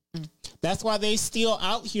 That's why they still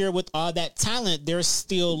out here with all that talent. They're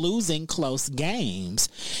still losing close games.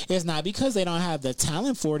 It's not because they don't have the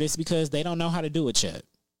talent for it. It's because they don't know how to do it yet.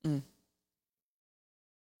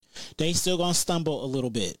 They still gonna stumble a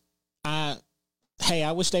little bit. I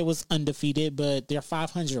wish they was undefeated, but they're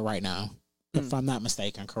 500 right now, if I'm not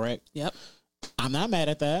mistaken. Correct? Yep. I'm not mad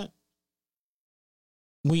at that.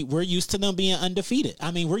 We're used to them being undefeated.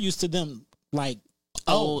 I mean, we're used to them like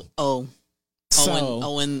 0-11.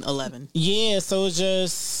 Yeah, so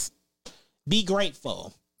just be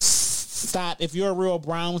grateful. Stop. If you're a real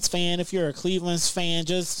Browns fan, if you're a Cleveland fan,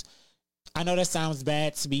 just, I know that sounds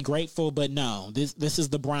bad to be grateful, but no, this is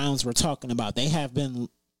the Browns we're talking about. They have been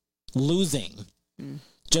losing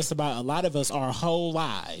just about a lot of us our whole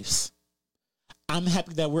lives. I'm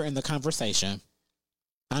happy that we're in the conversation.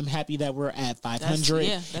 I'm happy that we're at 500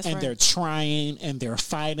 that's and right. they're trying and they're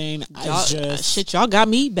fighting. Y'all, It's just shit, y'all got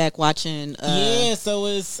me back watching. yeah. So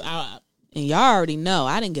it's And y'all already know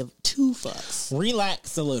I didn't give two fucks.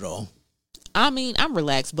 relax a little. I mean, I'm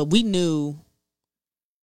relaxed, but we knew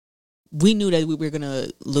that we were gonna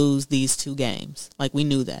lose these two games. Like, we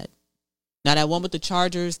knew that. Now that one with the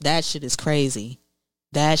Chargers, that shit is crazy.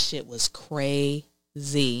 That shit was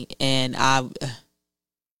crazy, and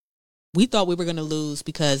we thought we were gonna lose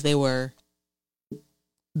because they were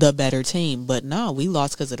the better team, but no, we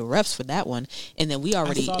lost because of the refs for that one, and then we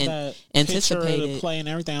already I saw that anticipated picture of the play and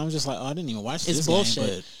everything. I was just like, oh, I didn't even watch it's this bullshit.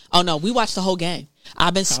 game. Oh no, we watched the whole game. I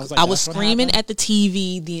was like, I that's was what screaming happened? at the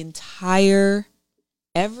TV the entire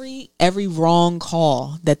every wrong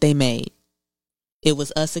call that they made. It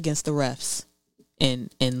was us against the refs in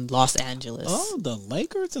Los Angeles. Oh, the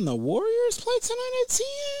Lakers and the Warriors play tonight at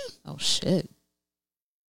 10. Oh shit!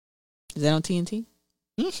 Is that on TNT?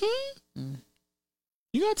 Mm-hmm. Mm.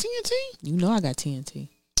 You got TNT? You know I got TNT.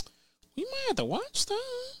 We might have to watch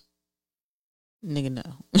that. Nigga, no.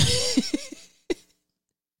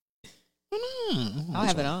 I'll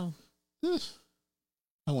have it on.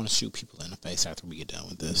 I want to shoot people in the face after we get done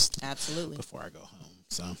with this. Absolutely. Before I go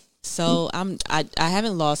home. So I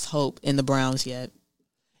haven't lost hope in the Browns yet.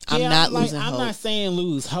 I'm Yeah, not like, losing I'm hope. not saying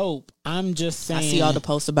lose hope. I'm just saying. I see all the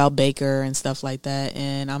posts about Baker and stuff like that,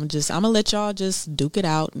 and I'm gonna let y'all just duke it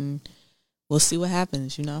out, and we'll see what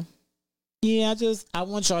happens. You know. Yeah, I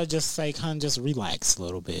want y'all to just say, kind of just relax a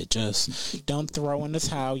little bit. Just don't throw in the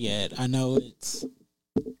towel yet. I know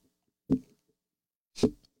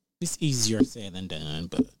it's easier said than done,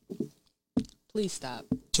 but Please stop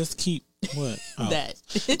just keep what that.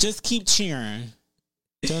 Just keep cheering.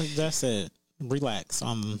 That's it. Relax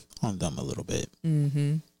on them a little bit.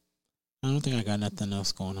 Mm-hmm. I don't think I got nothing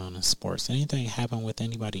else going on in sports. Anything happen with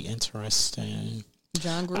anybody interesting?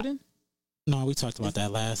 John Gruden. No, we talked about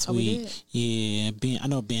that last week. Yeah, I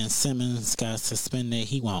know Ben Simmons got suspended.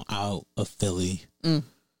 He went out of Philly. Mm.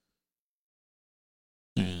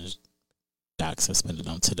 And Doc suspended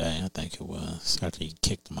him today, I think it was, after he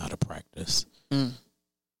kicked him out of practice. Mm.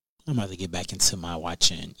 I'm about to get back into my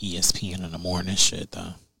watching ESPN in the morning shit,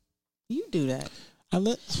 though. You do that,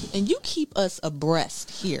 And you keep us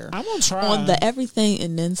abreast here I'm going to try. on the Everything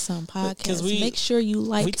and Then Some podcast. 'Cause Make sure you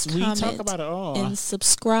like, we comment, talk about it all and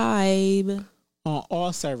subscribe. on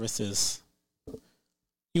all services.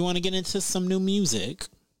 You want to get into some new music?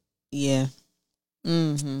 Yeah.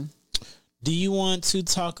 Mm-hmm. Do you want to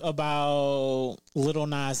talk about Lil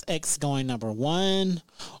Nas X going #1,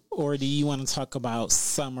 or do you want to talk about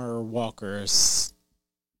Summer Walker's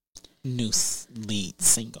new lead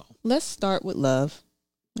single? Let's start with Love,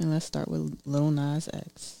 and let's start with Lil Nas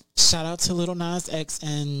X. Shout out to Lil Nas X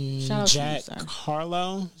and Shout out to you, Jack sir.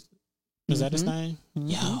 Harlow. Is that his Mhm. name?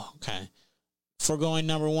 Mhm. Yeah, okay. For going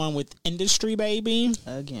 #1 with Industry Baby.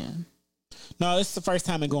 Again. No, it's the first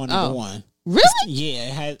time it going Oh. #1. Really?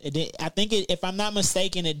 Yeah, I think if I'm not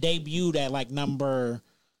mistaken, it debuted at like number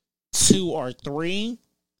 2 or 3.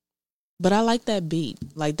 But I like that beat.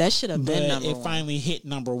 Like, that should have been But number it one. finally hit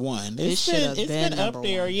 #1. It should have It's been been up number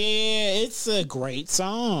there. one. Yeah, it's a great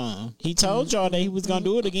song. He told y'all that he was gonna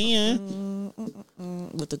do it again.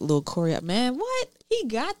 With the little choreo. Man, what? He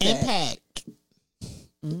got that. Impact.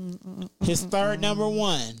 His third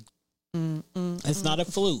 #1. It's not a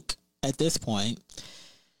fluke at this point.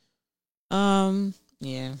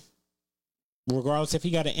 Yeah. Regardless if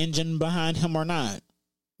he got an engine behind him or not.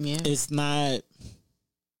 Yeah. It's not.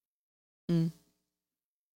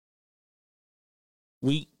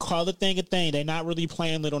 We call the thing a thing. They're not really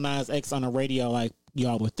playing Lil Nas X on the radio like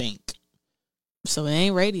y'all would think. So it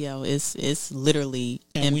ain't radio. It's literally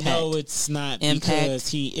And Impact. we know it's not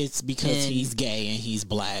Impact because and- he's gay and he's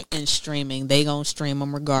black. And streaming. They gonna stream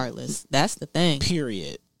them regardless. That's the thing.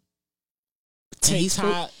 Period. And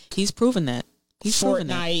TikTok, he's proven that. He's proven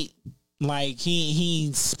that. Fortnite, like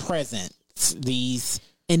he's present. And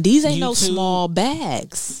these ain't no YouTube. small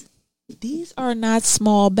bags. These are not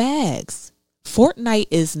small bags. Fortnite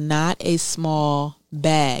is not a small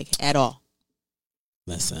bag at all.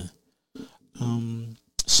 Listen.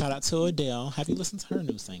 Shout out to Adele. Have you listened to her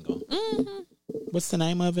new single? Mm-hmm. What's the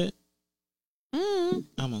name of it?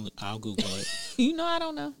 Mm-hmm. I'll Google it. You know I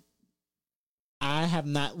don't know. I have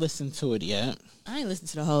not listened to it yet. I ain't listened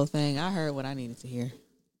to the whole thing. I heard what I needed to hear.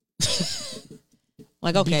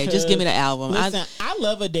 Like, okay, just give me the album. Listen, I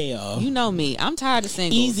love Adele. You know me. I'm tired of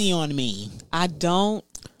singles. Easy on me. I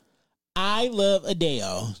love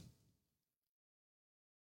Adele.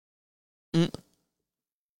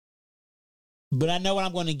 But I know what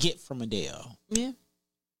I'm going to get from Adele. Yeah.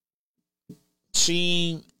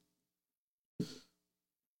 She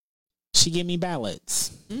She give me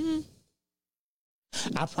ballads. Mm-hmm.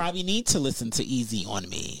 I probably need to listen to Easy on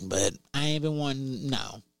Me, but I ain't been one.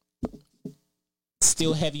 No,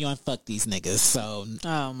 still heavy on fuck these niggas. So,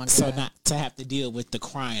 Oh my god. so not to have to deal with the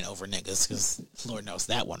crying over niggas, because Lord knows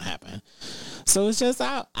that won't happen. So it's just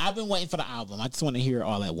I've been waiting for the album. I just want to hear it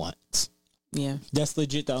all at once. Yeah. That's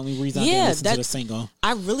legit the only reason I Yeah, didn't listen to that- the single.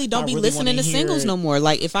 I really don't I be really listening wanna to hear singles it. no more.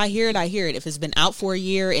 Like if I hear it, I hear it. If it's been out for a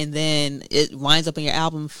year and then it winds up in your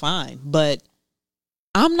album, fine. But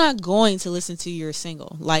I'm not going to listen to your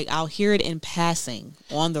single. Like I'll hear it in passing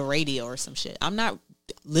on the radio or some shit. I'm not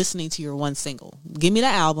listening to your one single. Give me the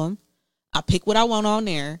album. I pick what I want on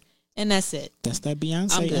there, and that's it. That's that I'm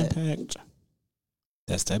Beyonce good. impact.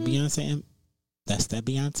 That's that Beyonce. That's that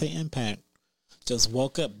Beyonce impact. Just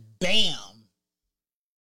woke up, bam.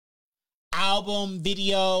 Album,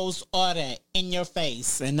 videos, all that in your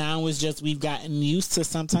face, and now it's just we've gotten used to.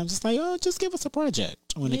 Sometimes it's like, oh, just give us a project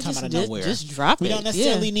when it come out of nowhere. Just drop We it. don't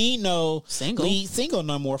necessarily need no Single. lead single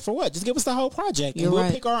no more. For what? Just give us the whole project, You're and we'll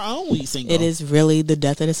right. pick our own lead single. It is really the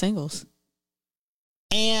death of the singles.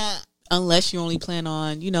 and Unless you only plan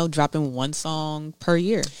on, dropping one song per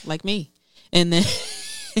year, like me. And then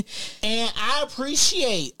And I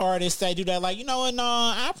appreciate artists that do that. Like, you know what? No,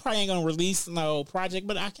 I probably ain't gonna release no project,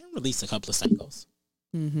 but I can release a couple of singles.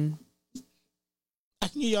 mhm, I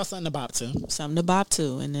can give y'all something to bop to. something to bop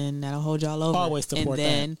to, and then that'll hold y'all over. Always support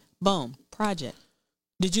and then, boom, project.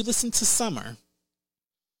 Did you listen to Summer?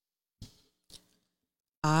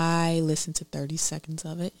 I listened to 30 seconds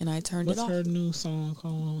of it, and I turned What's it off. her new song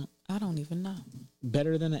called? I don't even know.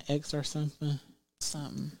 Better Than an Ex or something?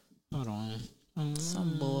 Something. Hold on.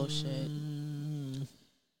 Some bullshit.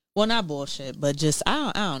 Well, not bullshit, but just,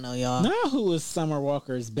 I don't know, y'all. Now who is Summer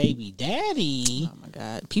Walker's baby daddy? Oh, my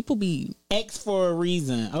God. People be... X for a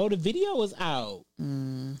reason. Oh, the video was out.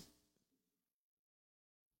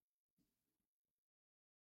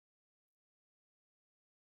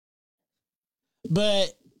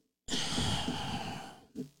 But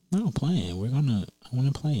no playing. I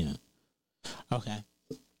want to play it. Okay.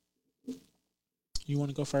 You want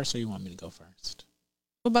to go first, or you want me to go first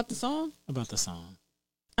What about the song? about the song?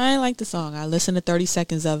 I didn't like the song. I listened to 30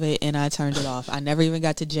 seconds of it, and I turned it off. I never even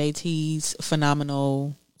got to JT's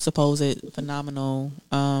supposed phenomenal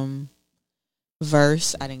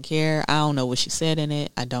verse. I didn't care. I don't know what she said in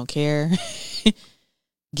it. I don't care.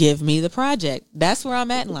 Give me the project. That's where I'm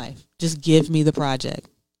at in life. Just give me the project.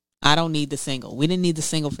 I don't need the single. We didn't need the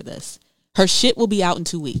single for this. Her shit will be out in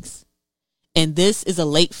 2 weeks. And this is a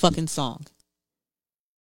late fucking song.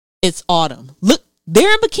 It's autumn. Look,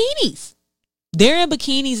 they're in bikinis. They're in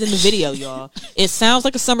bikinis in the video, y'all. It sounds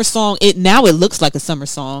like a summer song. It looks like a summer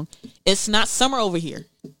song. It's not summer over here.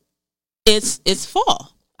 It's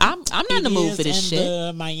fall. I'm not in the mood for this shit.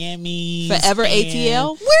 The Miami Forever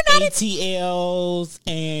ATL. We're not ATLs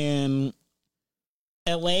and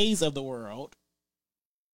LAs of the world.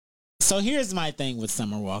 So here's my thing with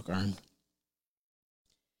Summer Walker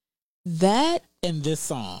that in this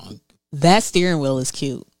song. that steering wheel is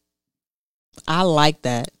cute. I like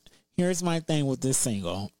that. Here's my thing with this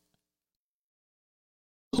single.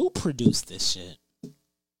 Who produced this shit?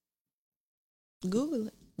 Google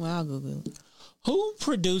it. Well, I'll Google it. Who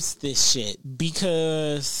produced this shit?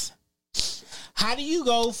 Because how do you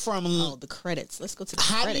go from The credits. Let's go to the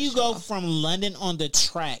how credits. do you go y'all. from London on the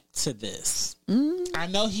Track to this? I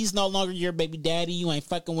know he's no longer your baby daddy. You ain't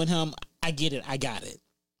fucking with him. I get it. I got it.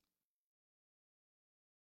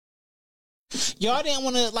 Y'all didn't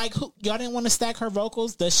want to y'all didn't want to stack her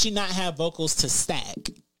vocals. Does she not have vocals to stack?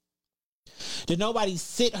 Did nobody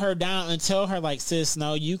sit her down and tell her like, sis,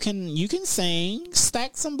 no, you can sing,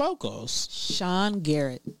 stack some vocals? Sean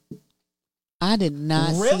Garrett. I did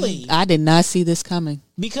not Really? I did not see this coming.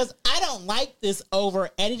 Because I don't like this over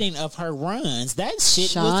editing of her runs. That shit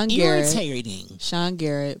Sean was Garrett. irritating. Sean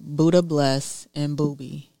Garrett, Buddha Bless, and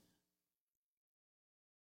Booby.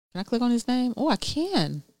 Can I click on his name? Oh, I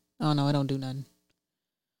can. Oh no, I don't do nothing.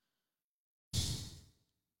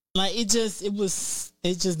 Like it just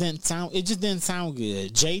didn't sound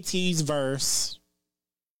good. JT's verse,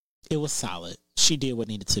 it was solid. She did what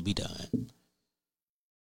needed to be done.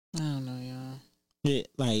 I don't know, y'all.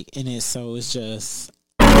 It's just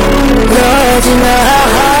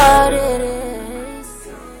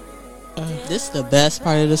This is the best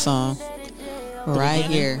part of the song. Right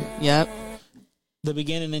beginning? here. Yep. the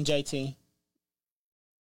beginning in JT.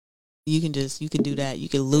 You can do that. You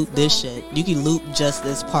can loop this shit. You can loop just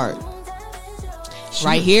this part. She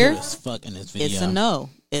Right was here, good as fuck in this video. It's a no.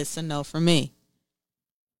 It's a no for me.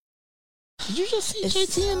 Did you just see It's-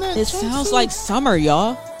 JT in that? It sounds like summer,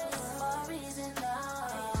 y'all.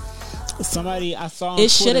 Somebody I saw on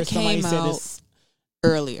It should Twitter, have somebody came said out this.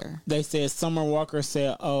 earlier. They said Summer Walker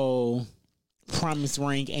said, "Oh, promise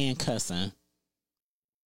ring and cussing,"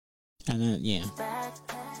 and then yeah.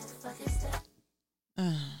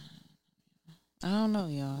 I don't know,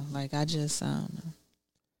 y'all. Like, I just, I don't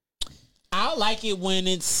know. I like it when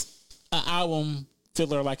it's an album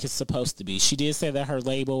filler like it's supposed to be. She did say that her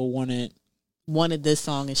label wanted Wanted this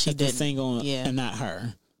song and she the didn't. single Yeah. and not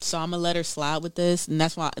her. So I'm gonna let her slide with this, and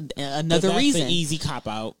that's why But another that's reason. the easy cop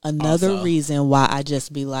out. Another also. reason why I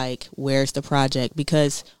just be like, where's the project?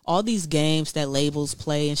 Because all these games that labels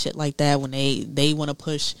play and shit like that, when they want to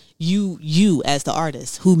push you as the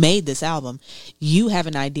artist who made this album, you have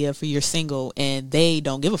an idea for your single and they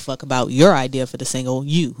don't give a fuck about your idea for the single,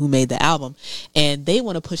 you who made the album, and they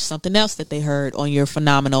want to push something else that they heard on your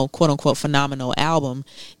phenomenal, quote unquote phenomenal album,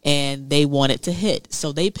 and they want it to hit.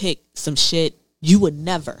 So they pick some shit you would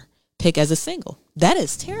never pick as a single. That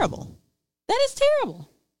is terrible. That is terrible.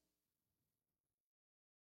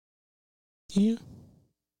 Yeah.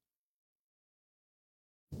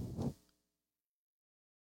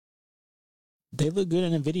 They look good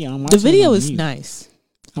in the video. The video is nice.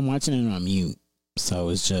 I'm watching it on mute, so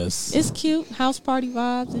it's just. It's cute. House party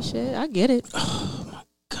vibes and shit. I get it. Oh my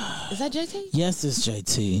god! Is that JT? Yes, it's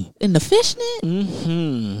JT. In the fishnet?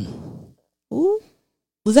 Mm-hmm. Ooh.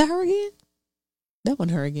 Was that her again? That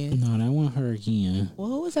wasn't her again. No, that wasn't her again. Well,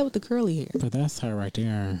 who was that with the curly hair? But that's her right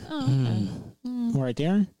there. Oh, okay. Right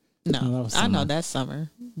there? No, Oh, that was I know Summer. that's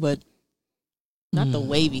Summer, but not the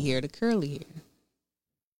wavy hair, the curly hair.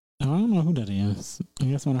 Oh, I don't know who that is. I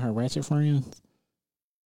guess one of her ratchet friends.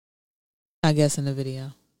 I guess in the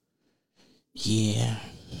video. Yeah.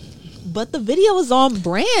 But the video is on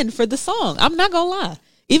brand for the song. I'm not gonna lie.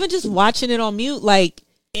 Even just watching it on mute, like,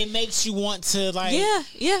 It makes you want to like.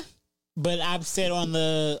 yeah. But I've said on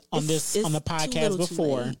the It's podcast too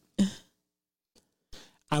before, late.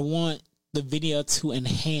 I want the video to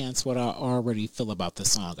enhance what I already feel about the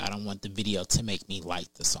song. I don't want the video to make me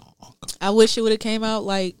like the song. I wish it would have came out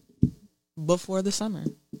like before the summer.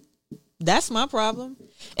 That's my problem.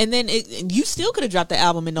 And then you still could have dropped the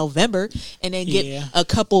album in November and then get a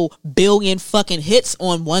couple billion fucking hits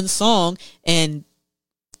on one song. And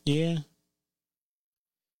Yeah.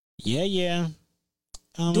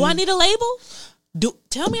 do I need a label?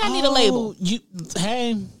 Tell me I need a label. You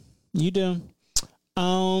do.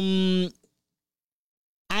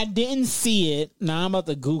 I didn't see it. Now I'm about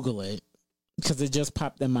to Google it because it just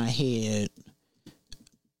popped in my head.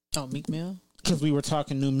 Oh, Meek Mill? Because we were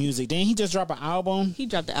talking new music. Didn't he just drop an album? He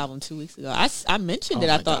dropped the album 2 weeks ago. I mentioned it.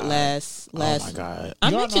 Oh I my thought God. last. Oh my god!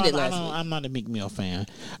 I mentioned it last week. I'm not a Meek Mill fan.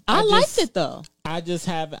 I liked it though. I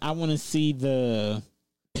want to see the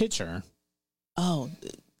picture. Oh,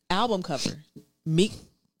 album cover.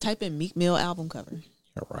 Type in Meek Mill album cover.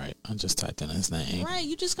 You're right. I just typed in his name. Right,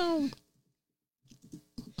 you just gonna.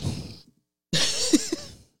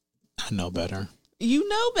 I know better. You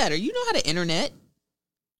know better. You know how to internet.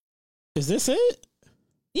 Is this it?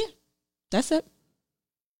 Yeah, that's it.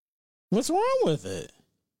 What's wrong with it?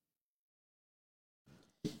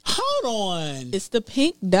 Hold on. It's the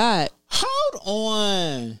pink dot. Hold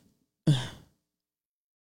on.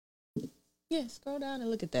 Yeah, scroll down and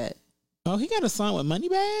look at that. Oh, he got a song with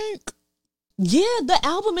Moneybag? Yeah, the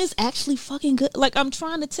album is actually fucking good. Like, I'm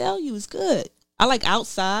trying to tell you, it's good. I like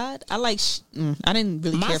Outside. I like. I didn't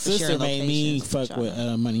really My care for sister sharing made me locations. fuck with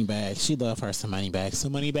Moneybag. She love her some Moneybag. So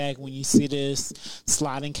Moneybag, when you see this,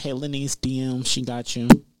 slide in Kaylini's DM. She got you.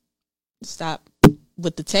 Stop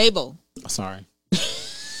with the table. Sorry.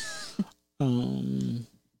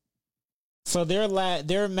 So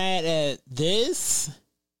they're mad at this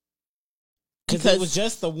because it was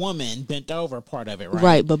just the woman bent over part of it, right?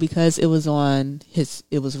 Right, but because it was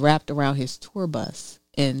wrapped around his tour bus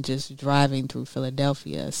and just driving through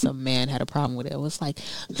Philadelphia, some man had a problem with it. It was like,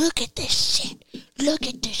 look at this shit. Look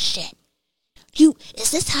at this shit.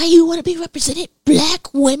 Is this how you want to be represented?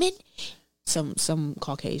 Black women? Some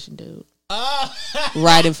Caucasian dude.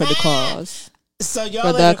 Riding for the cause. So y'all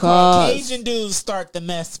For let the the cause. Caucasian dudes start the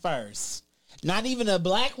mess first. Not even a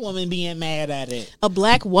black woman being mad at it. A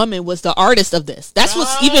black woman was the artist of this. That's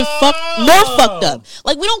what's even more fucked up.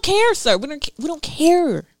 Like, we don't care, sir. We don't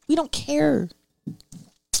care. We don't care.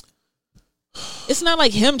 It's not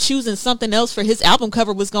like him choosing something else for his album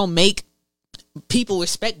cover was gonna make people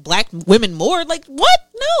respect black women more. Like, what?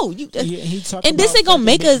 No. And this ain't gonna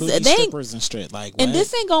make us. They ain't. And shit. Like, And what?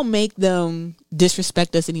 this ain't gonna make them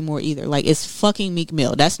disrespect us anymore either. Like, it's fucking Meek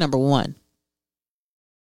Mill. That's number one.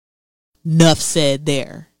 Nuff said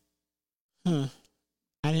there. I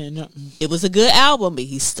didn't know. It was a good album, but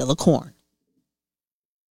he's still a corn.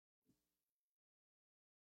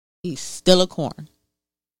 He's still a corn.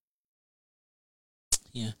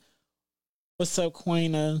 Yeah. What's up,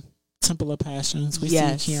 Queen of Temple of Passions? We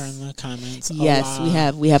Yes. see you here in the comments. Yes,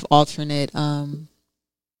 Hola. we have alternate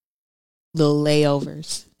little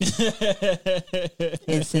layovers.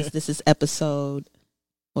 And since this is episode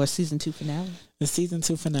or season 2 finale, The season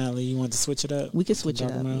 2 finale, you want to switch it up? we could switch it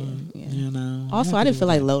Talk up. about, Yeah. You know. Also, you I have to didn't feel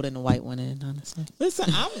do like that. loading the white one in, honestly. Listen.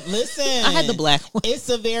 I had the black one. It's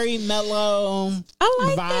a very mellow I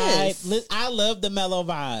like vibe. this. I love the mellow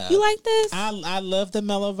vibe. You like this? I love the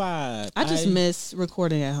mellow vibe. I just miss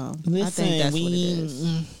recording at home. Listen, I think that's what it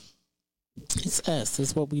is. It's us.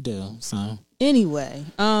 It's what we do. So Anyway,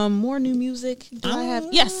 more new music. Do I have?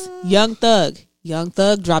 Yes, Young Thug. Young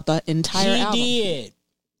Thug dropped the entire album. did.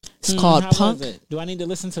 It's called How Punk. was it? Do I need to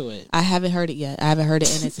listen to it? I haven't heard it yet. I haven't heard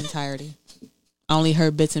it in its entirety. I only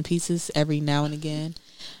heard bits and pieces every now and again.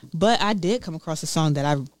 But I did come across a song that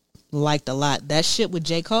I liked a lot. That shit with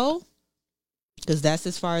J. Cole, because that's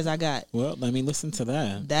as far as I got. Well, let me listen to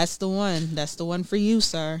that. That's the one. That's the one for you,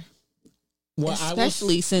 sir. Well,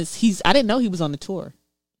 Especially since I didn't know he was on the tour.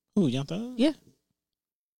 Who, Young Thug? Yeah.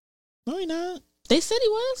 No, he not. They said he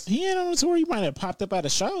was. He ain't on the tour. He might have popped up at a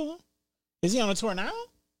show. Is he on the tour now?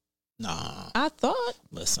 Nah. I thought.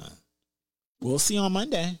 Listen, we'll see on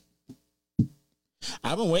Monday.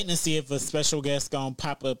 I've been waiting to see if a special guest gonna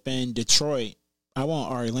pop up in Detroit. I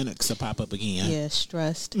want Ari Lennox to pop up again. Yeah,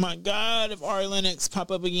 stressed. My God, if Ari Lennox pop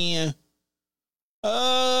up again,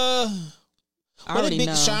 I what already if Big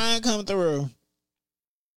know. Sean come through?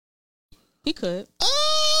 He could.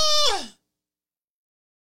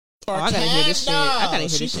 Or I gotta hear this shit. I gotta hear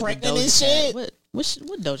She this shit. with pregnant and Doja Cat. shit.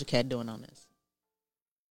 What Doja Cat doing on this?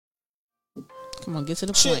 Come on, get to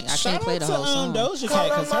the Shit, point. I shout can't play the out to, whole song. Doja Cat,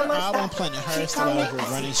 because her album Planet Her still out here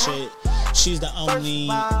running shit. She's the only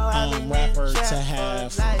rapper to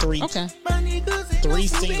have three Okay.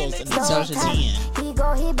 singles in the top 10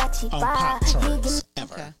 on pop charts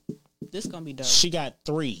ever. Okay. This gonna be dope. She got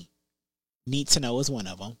 3. Need to Know is one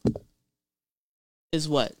of them. Is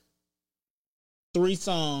what? 3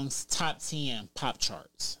 songs, top 10 pop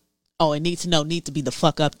charts. Oh, and Need to be the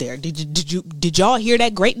fuck up there. Did y'all hear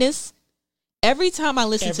that greatness? Every time I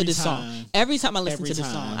listen to this song, every time I listen to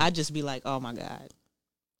this song, I just be like, oh my God.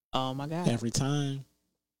 Oh my God. Every time.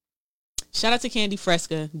 Shout out to Candy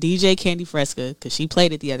Fresca, DJ Candy Fresca, because she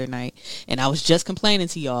played it the other night. And I was just complaining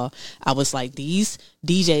to y'all. I was like, these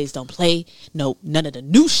DJs don't play none of the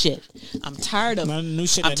new shit. I'm tired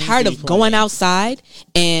of going outside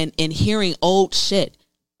and hearing old shit.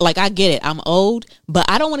 Like, I get it. I'm old, but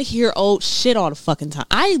I don't want to hear old shit all the fucking time.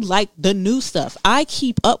 I like the new stuff. I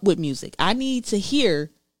keep up with music. I need to hear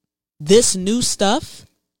this new stuff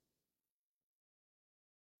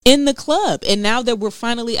in the club. And now that we're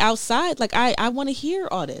finally outside, like, I want to hear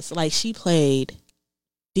all this. Like, DJ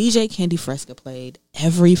Candy Fresca played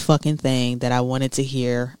every fucking thing that I wanted to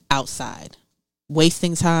hear outside.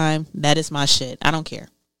 Wasting time, that is my shit. I don't care.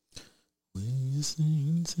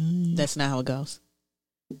 That's not how it goes.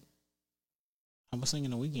 I was singing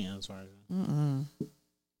The Weeknd's version.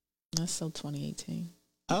 That's so 2018.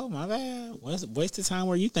 Oh, my bad. What wasted time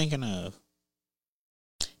were you thinking of?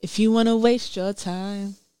 If you want to waste your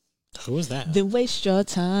time, Who is that? then waste your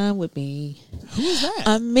time with me. Who is that?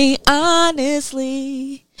 I mean,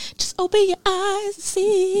 honestly, just open your eyes and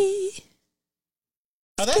see.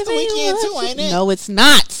 Oh, that's The Weeknd too, ain't it? No, it's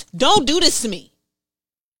not. Don't do this to me.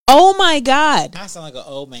 Oh my God. I sound like an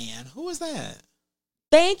old man. Who is that?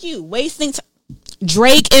 Thank you. Wasting time.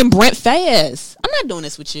 Drake and Brent Fayez. I'm not doing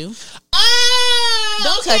this with you.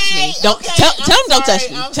 Don't touch me. Don't tell him don't touch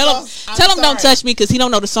me. Tell him don't touch me because he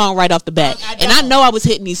don't know the song right off the bat. And I know I was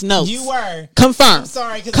hitting these notes. You were. Confirm. I'm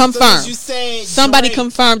sorry. Confirm. You said somebody Drake.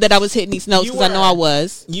 confirmed that I was hitting these notes because I know I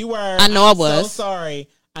was. You were. I know I was. So sorry.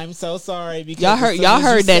 I'm so sorry because Y'all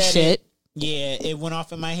heard that shit. Yeah, it went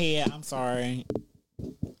off in my head. I'm sorry.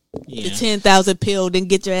 Yeah. The 10,000 pill, then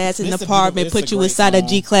get your ass in It's the a apartment, beautiful- put it's a you great inside a song.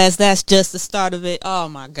 G-Class. That's just the start of it. Oh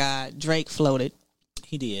my God. Drake floated.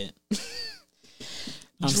 He did.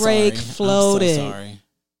 Drake floated.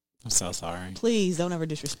 I'm so sorry. Please don't ever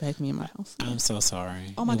disrespect me in my house. I'm so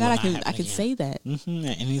sorry. Oh my God, I can say that. At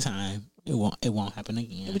any time. It won't happen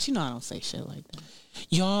again. But you know I don't say shit like that.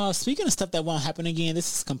 Y'all, speaking of stuff that won't happen again,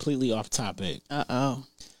 this is completely off topic. Uh-oh.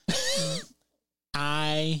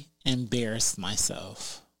 I embarrassed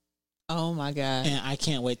myself. Oh my God. And I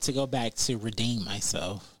can't wait to go back to redeem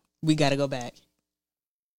myself. We got to go back.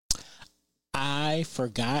 I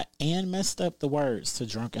forgot and messed up the words to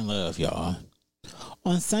Drunken Love, y'all.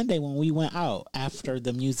 On Sunday when we went out after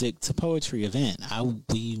the music to poetry event,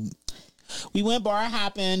 we went bar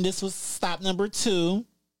hopping. This was stop number 2.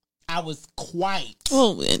 I was quite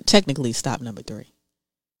Well, technically, stop number 3.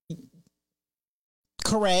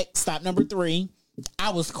 correct. Stop number 3.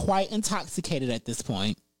 I was quite intoxicated at this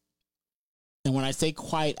point. And when I say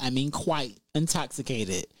quite, I mean quite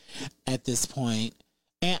intoxicated at this point.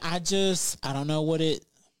 And I don't know what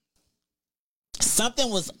something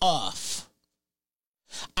was off.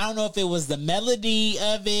 I don't know if it was the melody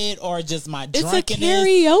of it or just my drunkenness. It's a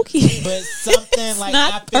karaoke. But something like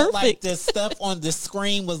not I felt like perfect. the stuff on the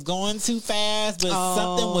screen was going too fast, but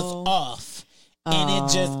something was off. And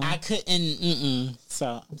it just, I couldn't,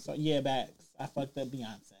 So yeah, Bax. I fucked up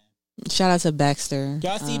Beyonce. Shout out to Baxter.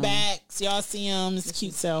 Y'all see Bax. Y'all see him, his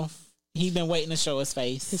cute self. He been waiting to show his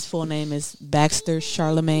face. His full name is Baxter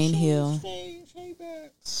Charlemagne Hill. Hey,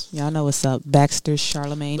 Bax. Y'all know what's up. Baxter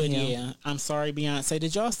Charlemagne But Hill. yeah, I'm sorry, Beyonce.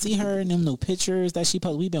 Did y'all see her in them new pictures that she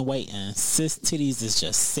posted? We've been waiting. Sis titties is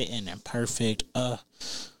just sitting and perfect. Blue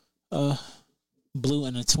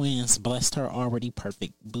and the twins blessed her already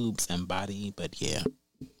perfect boobs and body. But yeah.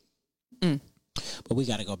 But we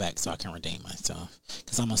got to go back so I can redeem myself.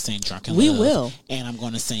 Because I'm going to sing Drunken We Love. will. And I'm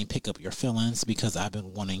going to sing Pick Up Your Feelings because I've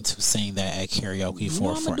been wanting to sing that at karaoke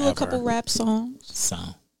for I'm forever. gonna do a couple rap songs. So,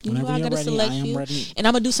 You know, whenever I you're got a ready, select I am few. ready. And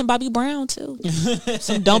I'm gonna do some Bobby Brown too.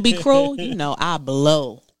 Some Don't Be Cruel. You know, I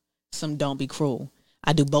blow some Don't Be Cruel.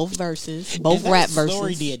 I do both verses, both And rap that verses.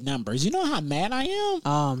 Story did numbers. You know how mad I am?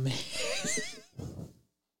 Oh man.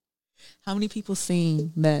 How many people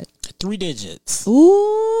seen that? 3 digits.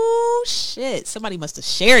 Ooh shit. Somebody must have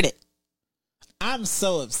shared it. I'm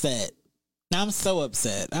so upset. I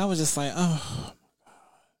was just like, oh.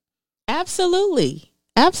 Absolutely.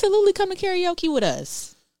 Absolutely come to karaoke with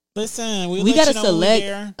us. Listen, We got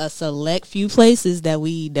a select few places that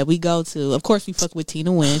we go to. Of course we fuck with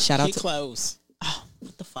Tina Wynn. Shout out Hit to close. Oh,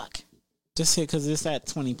 what the fuck? Just hit because it's at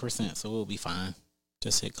 20%, so we'll be fine.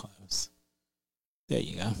 Just hit close. There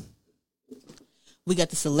you go. We got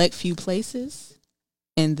the select few places.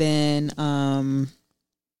 And then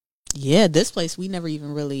yeah, this place we never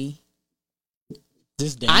even really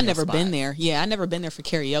I never been there. Yeah, I never been there for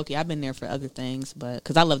karaoke. I've been there for other things, but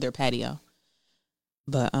cuz I love their patio.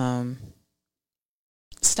 But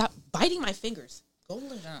stop biting my fingers. Go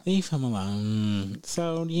lay down. Leave him alone.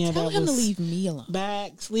 So yeah, Tell that him was to leave me alone.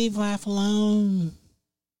 Bax. Leave Laugh alone.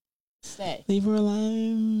 Stay. Leave her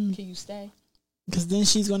alone. Can you stay? Because then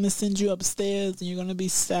she's gonna send you upstairs, and you're gonna be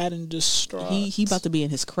sad and distraught. He about to be in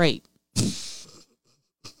his crate.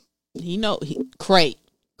 Crate.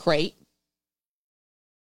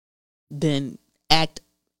 Then act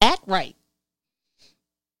right.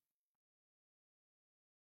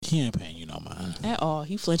 He ain't paying you no mind At all.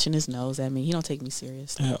 He flinching his nose at me. He don't take me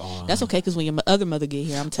serious. at all. That's okay, because when your other mother get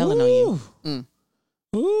here, I'm telling on you.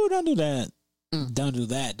 Ooh, don't do that. Mm. Don't do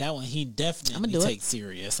that. That one he I'ma definitely do it. takes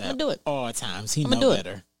serious at I'ma do it. all times. He I'ma know do it.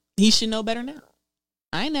 better. He should know better now.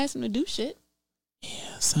 I ain't asked him to do shit.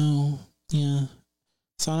 Yeah. So yeah.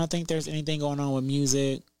 So I don't think there's anything going on with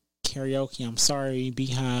music, karaoke. I'm sorry,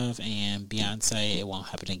 Beehive and Beyonce. It won't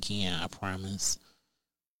happen again. I promise.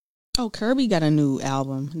 Oh, Kirby got a new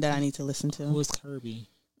album that I need to listen to. Who is Kirby?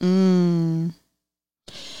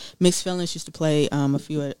 Mixed Feelings used to play a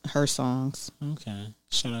few of her songs. Okay.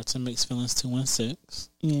 Shout out to Mixed Feelings 216.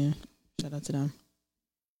 Yeah, shout out to them.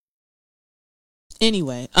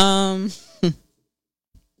 Anyway,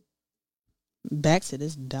 back to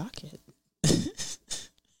this docket.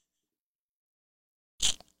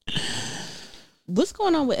 What's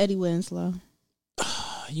going on with Eddie Winslow?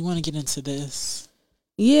 You want to get into this?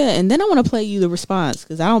 Yeah, and then I want to play you the response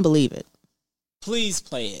because I don't believe it. Please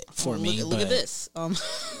play it for me. Look at this.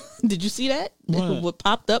 Did you see that? What? What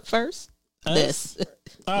popped up first? Us? This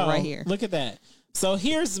Oh, right here. Look at that. So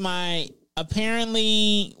here's my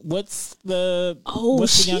apparently what's the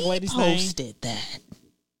She young lady's name? posted that.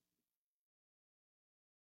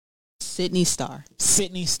 Sydney Star.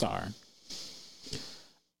 Sydney Star.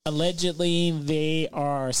 Allegedly they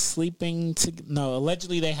are sleeping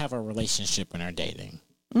allegedly they have a relationship and are dating.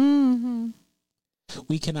 Mm-hmm.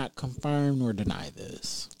 We cannot confirm nor deny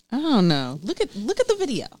this. I don't know. Look at the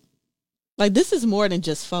video. Like, this is more than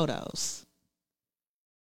just photos.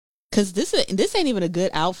 Cause this ain't even a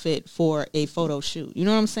good outfit for a photo shoot. You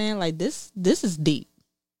know what I'm saying? Like, this is deep.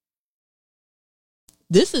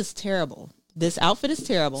 This is terrible. This outfit is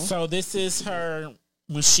terrible. So this is her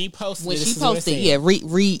when she posted. When this she is what it posted, said. yeah,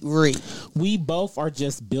 read. We both are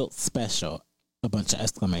just built special. A bunch of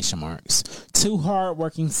exclamation marks. 2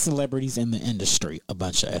 hardworking celebrities in the industry. A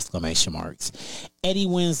bunch of exclamation marks. Eddie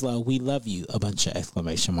Winslow, we love you. A bunch of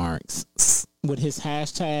exclamation marks. With his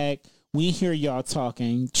hashtag, we hear y'all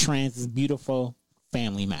talking. Trans is beautiful.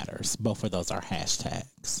 Family matters. Both of those are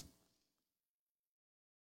hashtags.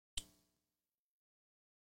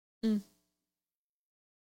 I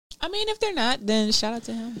mean, if they're not, then shout out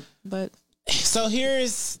to him. But So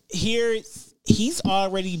here's he's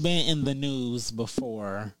already been in the news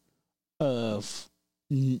before of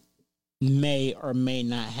may or may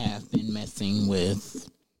not have been messing with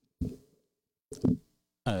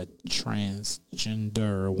a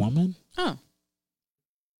transgender woman. oh,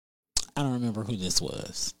 I don't remember who this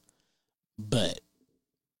was, but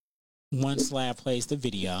one slab plays the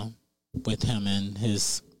video with him and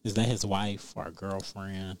is that his wife or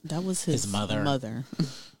girlfriend? that was his mother. Mother.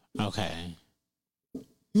 Okay.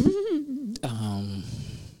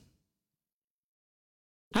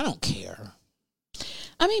 I don't care.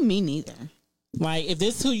 I mean, me neither. Like, if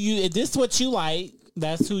this what you like,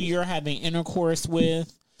 that's who you're having intercourse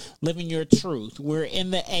with, living your truth. We're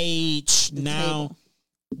in the age now. Table.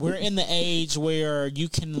 We're in the age where you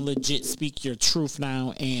can legit speak your truth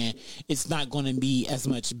now, and it's not going to be as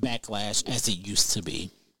much backlash as it used to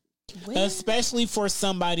be. Well, Especially for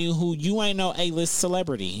somebody who you ain't no A-list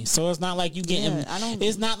celebrity. So it's not like you getting,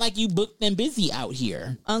 it's not like you booked and busy out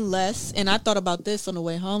here. unless, and I thought about this on the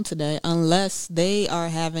way home today, unless they are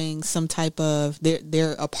having some type of,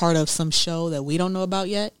 they're a part of some show that we don't know about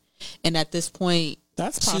yet. And at this point,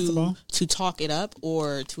 That's possible. to talk it up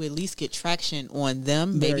or to at least get traction on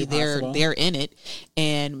them. Very Maybe possible. they're in it,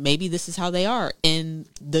 and maybe this is how they are in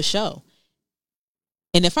the show.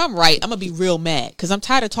 And if I'm right, I'm gonna be real mad because I'm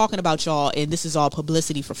tired of talking about y'all, and this is all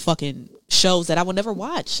publicity for fucking shows that I will never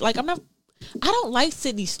watch. Like, I don't like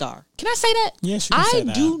Sydney Starr. Can I say that? Yes, you can say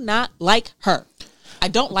that. I do not like her. I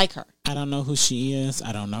don't like her. I don't know who she is.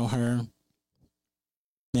 I don't know her.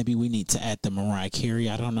 Maybe we need to add the Mariah Carey.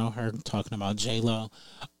 I don't know her. Talking about J-Lo.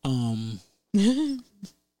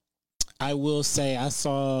 I will say I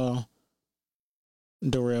saw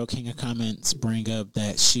Darrell King of Comments bring up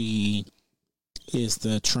that she is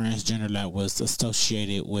the transgender that was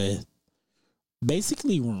associated with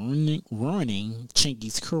basically ruining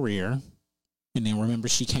Chinky's career. And then remember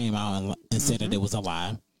she came out and said that it was a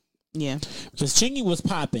lie. Yeah. Because Chingy was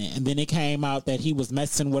popping, and then it came out that he was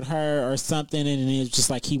messing with her or something, and it was just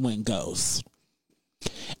like he went ghost.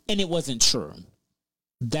 And it wasn't true.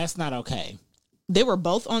 That's not okay. They were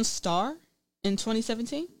both on Star in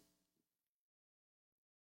 2017.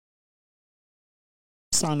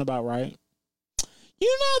 Sound about right.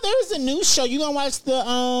 You know, there's a new show. You gonna watch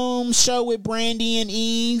the show with Brandy and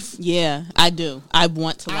Eve? Yeah, I do. I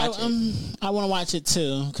want to watch it. I want to watch it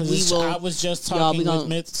too because I was just talking with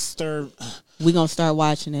Mr. We gonna start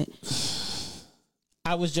watching it.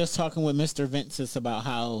 I was just talking with Mr. Ventus about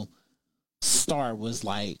how Star was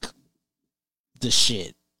like the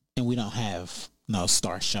shit, and we don't have no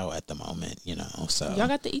Star show at the moment, you know. So Y'all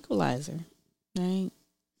got the Equalizer, right?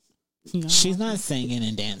 She's not singing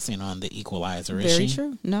and dancing on the Equalizer, is Very she?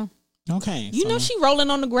 true. No. Okay. You know she rolling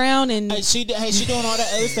on the ground and she doing all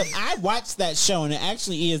that other stuff. I watched that show and it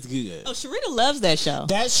actually is good. oh, Sharita loves that show.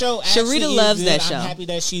 That show actually Sharita is loves good. that show. I'm happy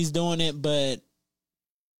that she's doing it, but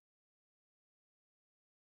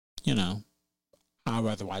you know, I'd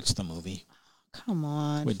rather watch the movie. Come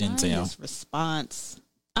on, With find Denzel. this response.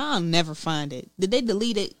 I'll never find it. Did they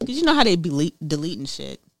delete it? Because you know how they be deleting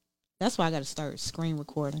shit. That's why I got to start screen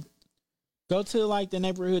recording. Go to like the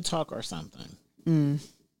neighborhood talk or something.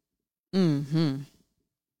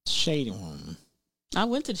 Shade room. I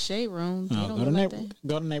went to the shade room. They No, don't go look to like that.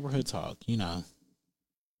 go to neighborhood talk. You know.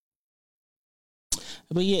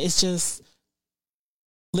 But yeah, it's just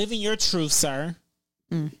living your truth, sir,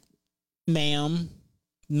 ma'am,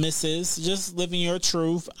 Mrs. Just living your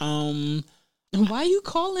truth. Why are you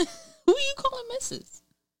calling? Who are you calling Mrs.?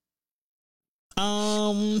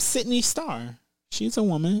 Sydney Starr. She's a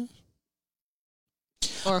woman.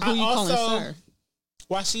 Or who you calling sir?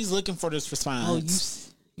 While she's looking for this response. Oh,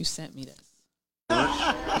 you sent me this.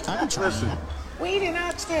 Listen, We eating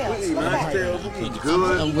oxtails. we eat What about it? oxtails, we eat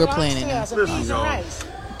good. Oh, we're playing it now. Oxtails and Listen, peas and y'all. rice.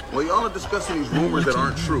 Well, y'all are discussing these rumors that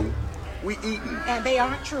aren't true. We eating. And they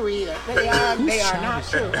aren't true either. They are not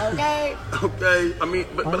true, okay? Okay, I mean,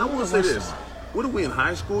 but I want to say this. What are we in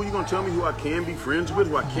high school? You gonna tell me who I can be friends with,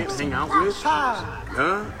 who I can't hang out with?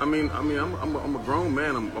 Huh? I mean, I'm a grown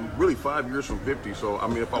man. I'm really 5 years from 50. So I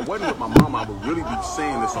mean, if I wasn't with my mama, I would really be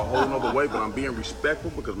saying this a whole nother way. But I'm being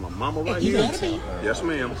respectful because my mama right You here. better be. Yes,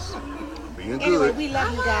 ma'am. Being Anyway, good. we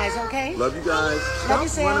love you guys, okay? Love you guys. Love Stop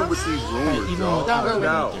yourself. running with these rumors, you know, y'all. Don't go with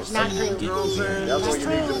Out. it. It's not true. You know what I'm saying? That's when you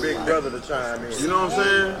need the big brother to chime in. You know what I'm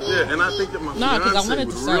saying? Yeah, and I think that my No, 'cause I fiance wanted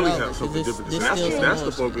would to start really over, have something 'cause different. this That's, still that's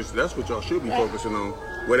the some focus. That's what y'all should be focusing on.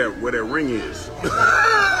 Where that ring is.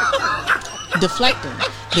 Deflecting.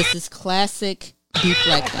 This is classic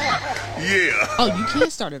deflecting. Yeah. Oh, you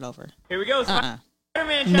can't start it over. Here we go. Uh-uh.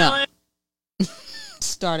 Spider-Man No. challenge.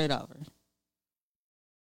 Start it over.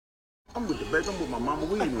 I'm with the back. I'm with my mama.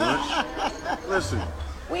 We eating lunch. Listen,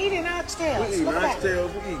 We eating oxtails. we eating Look at that.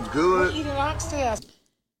 oxtails. We eating We good. eating oxtails.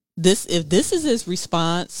 If this is his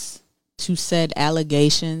response to said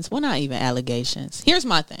allegations, well, not even allegations. Here's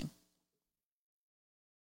my thing.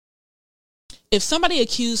 If somebody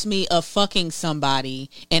accused me of fucking somebody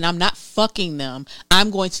and I'm not fucking them, I'm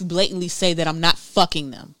going to blatantly say that I'm not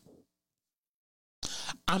fucking them.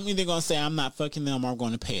 I'm either going to say I'm not fucking them or I'm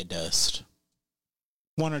going to pay a dust.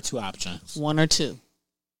 One or two options. One or two.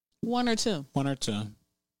 One or two.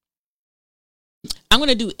 I'm going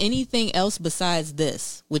to do anything else besides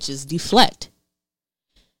this, which is deflect.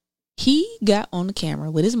 He got on the camera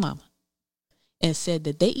with his mama and said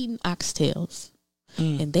that they eating oxtails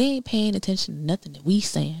and they ain't paying attention to nothing that we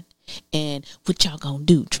saying. And what y'all gonna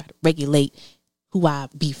do? Try to regulate who I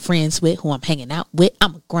be friends with, who I'm hanging out with.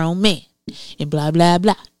 I'm a grown man and blah, blah,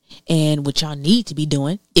 blah. And what y'all need to be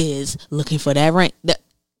doing is looking for that rank.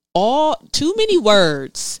 All too many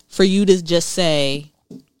words for you to just say,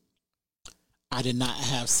 I did not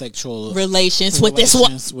have sexual relations with this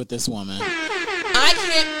one. With this woman.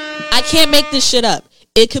 I can't make this shit up.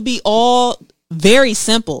 It could be all very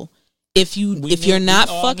simple. If you're not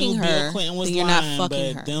fucking her, then you're not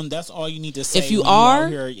fucking her. Them, that's all you need to say. If you are,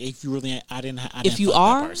 if you really, I didn't if you fuck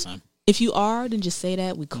are, that person. If you are, then just say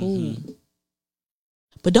that we cool.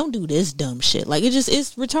 But don't do this dumb shit. Like it's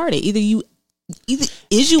retarded. Either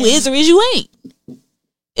is you is or is you ain't.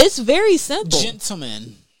 It's very simple.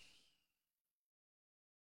 Gentlemen.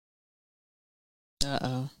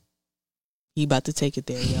 He about to take it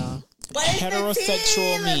there, y'all.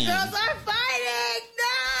 Heterosexual men. The girls are fighting.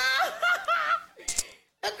 No.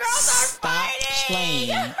 The girls are Stop fighting.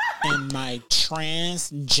 playing in my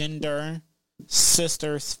transgender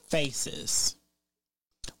sisters' faces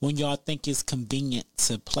when y'all think it's convenient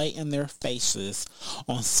to play in their faces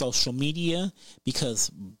on social media,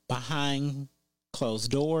 because behind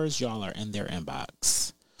closed doors, y'all are in their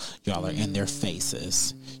inbox. Y'all are in their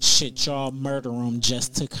faces. Shit, y'all murder them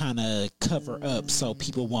just to kind of cover up so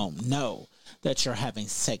people won't know that you're having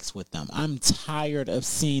sex with them. I'm tired of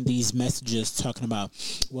seeing these messages talking about,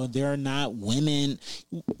 well, they're not women.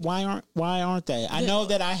 Why aren't they? I know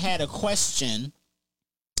that I had a question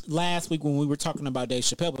last week when we were talking about Dave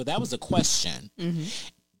Chappelle, but that was a question.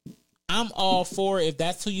 I'm all for it. If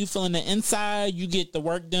that's who you feel in the inside, you get the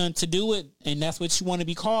work done to do it, and that's what you want to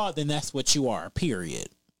be called, then that's what you are, period.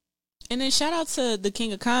 And then shout out to the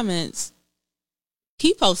king of comments.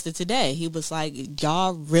 He posted today. He was like,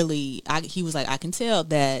 y'all really, he was like, I can tell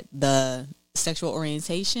that the sexual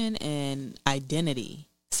orientation and identity,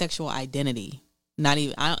 sexual identity, not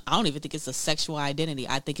even, I don't even think it's a sexual identity.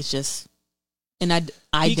 I think it's just an identity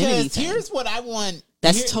because thing. Here's what I want.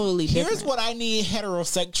 That's totally different. Here's what I need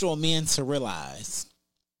heterosexual men to realize.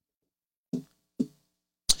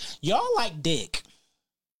 Y'all like dick.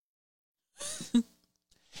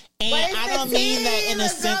 And I don't mean that in the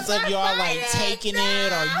sense of y'all like taking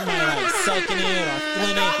it or you know like sucking it or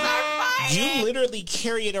feeling it. You literally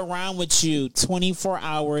carry it around with you 24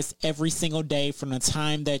 hours every single day from the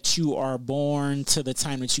time that you are born to the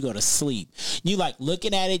time that you go to sleep. You like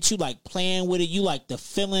looking at it, you like playing with it, you like the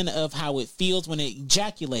feeling of how it feels when it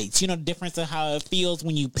ejaculates. You know the difference of how it feels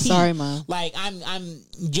when you pee. Sorry, Mom. Like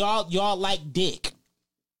y'all like dick.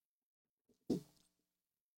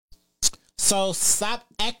 So stop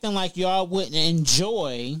acting like y'all wouldn't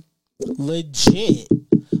enjoy legit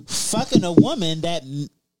fucking a woman that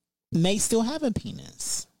may still have a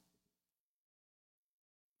penis.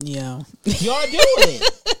 Yeah. Y'all do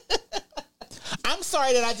it. I'm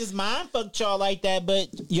sorry that I just mind fucked y'all like that, but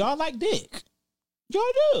y'all like dick. Y'all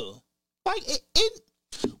do. Like it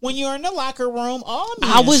when you're in the locker room, all men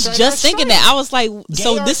I was just thinking that. I was like,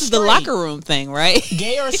 so this is the straight? locker room thing, right?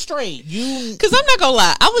 Gay or straight. Because I'm not going to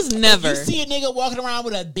lie. I was never. You see a nigga walking around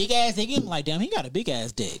with a big ass dick, you're like, damn, he got a big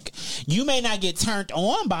ass dick. You may not get turned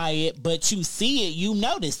on by it, but you see it, you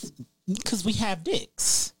notice, because we have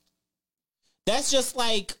dicks. That's just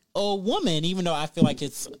like a woman, even though I feel like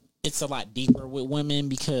it's a lot deeper with women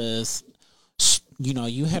because, you know,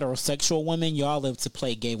 you heterosexual women, y'all live to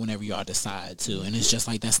play gay whenever y'all decide to. And it's just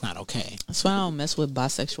like, that's not okay. That's why I don't mess with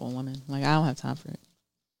bisexual women. Like, I don't have time for it.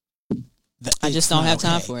 I It's just don't not have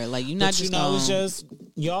time okay. for it. Like, you're not But just you know, going it's to... just,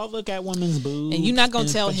 y'all look at women's boobs. And you're not going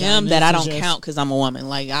to tell him vaginas, that I it's don't just- count because I'm a woman.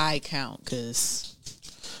 Like, I count because...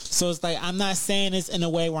 So it's like, I'm not saying this in a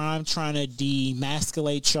way where I'm trying to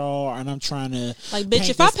demasculate y'all and I'm trying to... Like, bitch, paint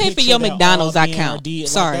if I this pay for picture your that McDonald's, all I men count. are like,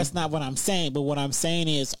 Sorry. that's not what I'm saying. But what I'm saying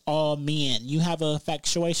is all men. You have a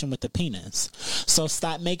infatuation with the penis. So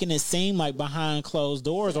stop making it seem like behind closed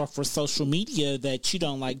doors or for social media that you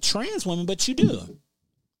don't like trans women, but you do.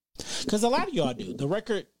 Because a lot of y'all do. The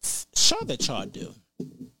records show that y'all do.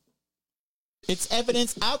 It's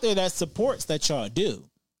evidence out there that supports that y'all do.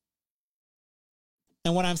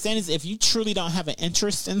 And what I'm saying is, if you truly don't have an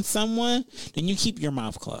interest in someone, then you keep your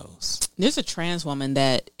mouth closed. There's a trans woman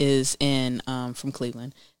that is in, from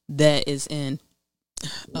Cleveland, that is in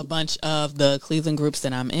a bunch of the Cleveland groups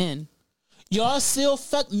that I'm in. Y'all still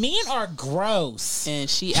fuck. Men are gross. And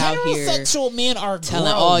she out here heterosexual men are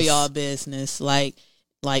telling gross. all y'all business, like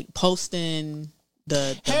posting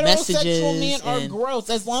the messages. Heterosexual men are gross.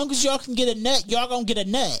 As long as y'all can get a nut, y'all gonna get a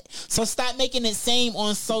nut. So stop making it seem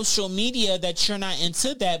on social media that you're not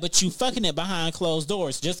into that, but you fucking it behind closed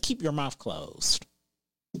doors. Just keep your mouth closed.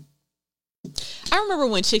 I remember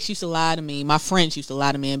when chicks used to lie to me. My friends used to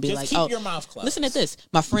lie to me and be Just like, keep "Oh, your mouth closed." Listen at this."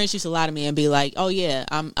 My friends used to lie to me and be like, "Oh yeah,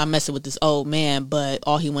 I'm messing with this old man, but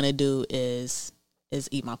all he want to do is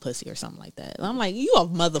eat my pussy or something like that." And I'm like, "You a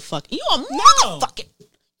motherfucker! You a motherfucking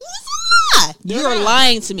lie! You're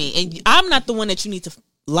lying to me, and I'm not the one that you need to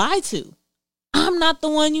lie to. I'm not the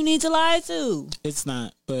one you need to lie to. It's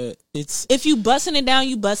not, but it's if you busting it down,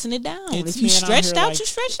 you busting it down. It's If you stretched out, like, you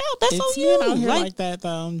stretched out. That's it's on you. Men out here like that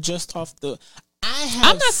though. Just off the,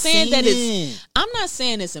 I'm not saying that I'm not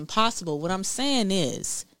saying it's impossible. What I'm saying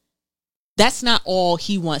is that's not all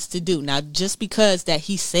he wants to do. Now, just because that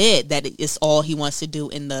he said that it's all he wants to do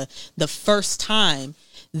in the first time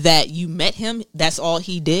that you met him, that's all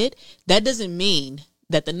he did. That doesn't mean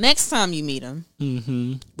that the next time you meet him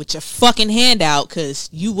with your fucking hand out, because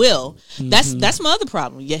you will. That's my other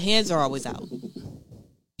problem. Your hands are always out.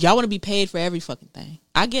 Y'all want to be paid for every fucking thing.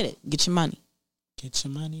 I get it. Get your money. Get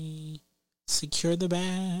your money. Secure the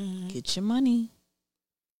bag. Get your money.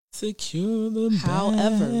 Secure the bag.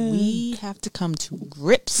 However, we have to come to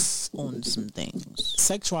grips on some things.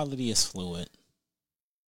 Sexuality is fluid.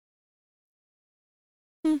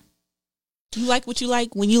 You like what you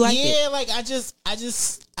like when you like it. Yeah, like I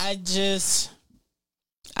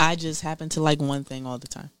just happen to like one thing all the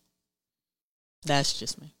time. That's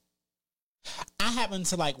just me. I happen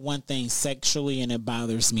to like one thing sexually, and it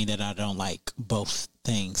bothers me that I don't like both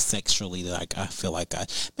things sexually. Like I feel like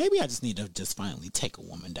maybe I just need to just finally take a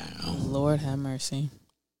woman down. Lord have mercy.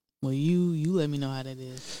 Well, you let me know how that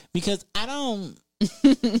is, because I don't.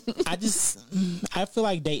 I feel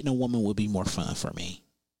like dating a woman would be more fun for me.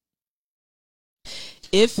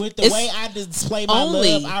 If with the way I display my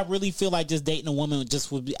love, I really feel like just dating a woman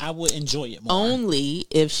just would be. I would enjoy it more. Only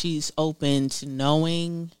if she's open to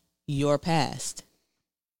knowing your past,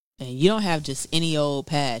 and you don't have just any old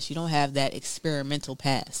past. You don't have that experimental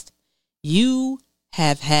past. You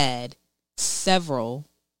have had several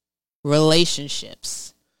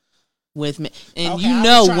relationships with me, and okay, you I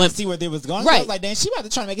know was trying when to see where they was going. Right? I was like, damn, she about to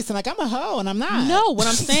try to make it sound like I'm a hoe, and I'm not. No, what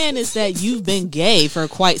I'm saying is that you've been gay for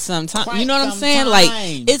quite some time. You know what I'm saying? Like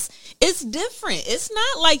it's different. It's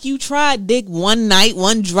not like you tried dick one night,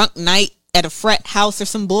 one drunk night at a frat house or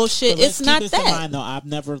some bullshit. It's not that. In mind, though, I've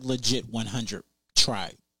never legit 100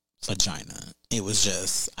 tried vagina. It was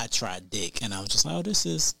just I tried dick, and I was just like, oh, this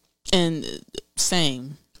is and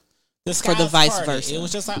same. For the vice versa. It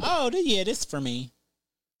was just like, oh, yeah, this is for me.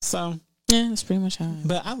 So yeah, that's pretty much how I am.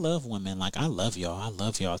 But I love women. Like I love y'all. I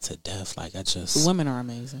love y'all to death. Like I just women are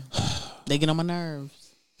amazing. They get on my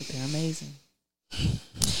nerves, but they're amazing.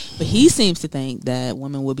 But he seems to think that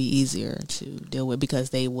women would be easier to deal with because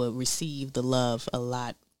they would receive the love a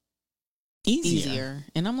lot easier.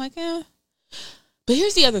 And I'm like, yeah. But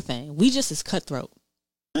here's the other thing. We just as cutthroat.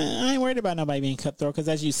 I ain't worried about nobody being cutthroat because,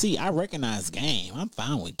 as you see, I recognize game. I'm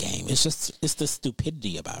fine with game. It's the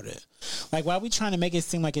stupidity about it. Like, why are we trying to make it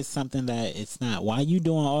seem like it's something that it's not? Why you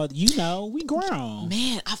doing all? We grown.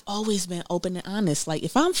 Man, I've always been open and honest. Like,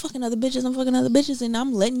 if I'm fucking other bitches, I'm fucking other bitches, and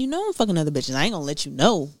I'm letting you know I'm fucking other bitches. I ain't gonna let you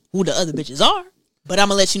know who the other bitches are, but I'm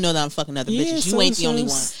gonna let you know that I'm fucking other bitches. You ain't the only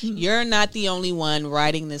one. You're not the only one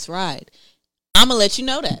riding this ride. I'm gonna let you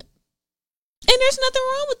know that, and there's nothing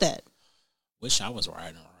wrong with that. Wish I was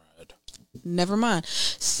riding a ride. Never mind.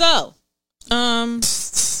 So,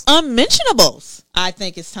 unmentionables. I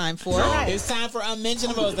think it's time for. It's time for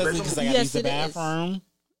unmentionables. That's because I got to use the bathroom. Is.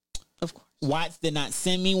 Of course. Watts did not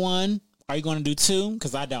send me one. Are you going to do two?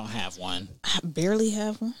 Because I don't have one. I barely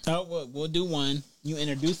have one. Oh, we'll do one. You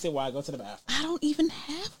introduce it while I go to the bathroom. I don't even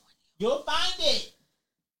have one. You'll find it.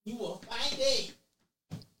 You will find it.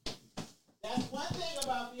 That's one thing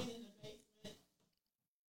about being in the basement.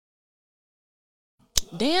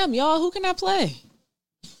 Damn, y'all, who can I play?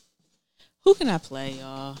 Who can I play,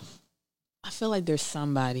 y'all? I feel like there's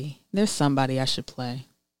somebody. There's somebody I should play.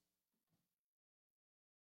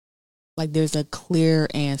 Like there's a clear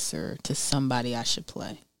answer to somebody I should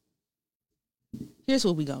play. Here's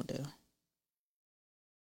what we gonna do.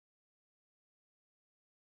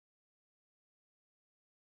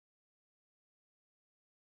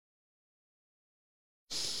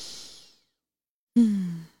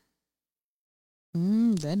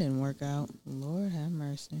 That didn't work out. Lord have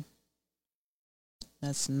mercy.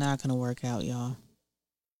 That's not gonna work out, y'all.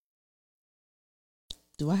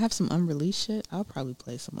 Do I have some unreleased shit? I'll probably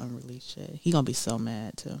play some unreleased shit. He gonna be so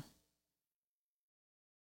mad too.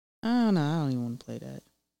 I don't know. I don't even want to play that.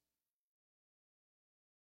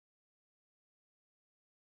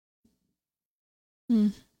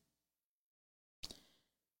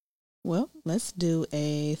 Well, let's do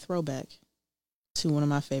a throwback to one of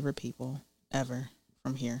my favorite people ever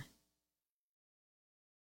from here.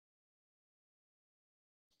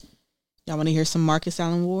 Y'all want to hear some Marcus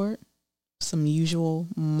Allen Ward? Some usual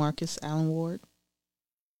Marcus Allen Ward?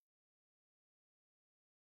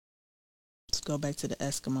 Let's go back to the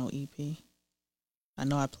Eskimo EP. I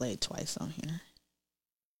know I played twice on here.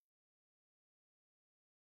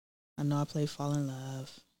 I know I played Fall in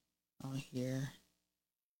Love on here.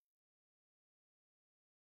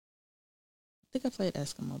 I think I played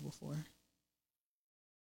Eskimo before.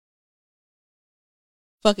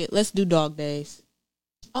 Fuck it, let's do Dog Days.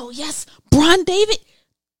 Oh yes, Bron David.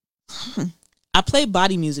 I played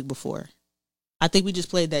Body Music before. I think we just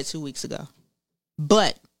played that 2 weeks ago.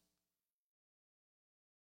 But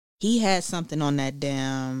he had something on that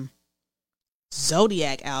damn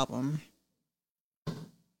Zodiac album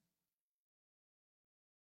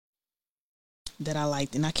that I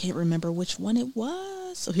liked, and I can't remember which one it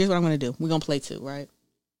was. So here's what I'm going to do. We're going to play two, right?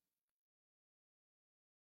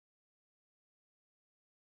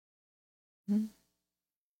 I'm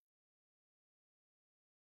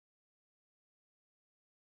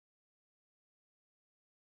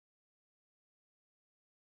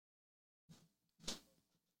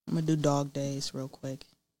going to do Dog Days real quick.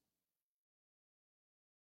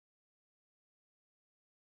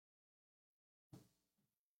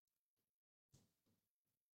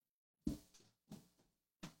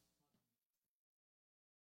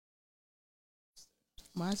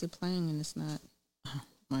 Why is it playing and it's not? Oh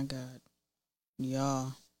my God.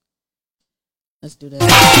 Y'all. Let's do that.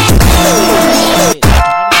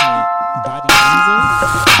 Body music.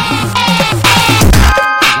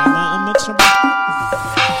 Is that my unmixable?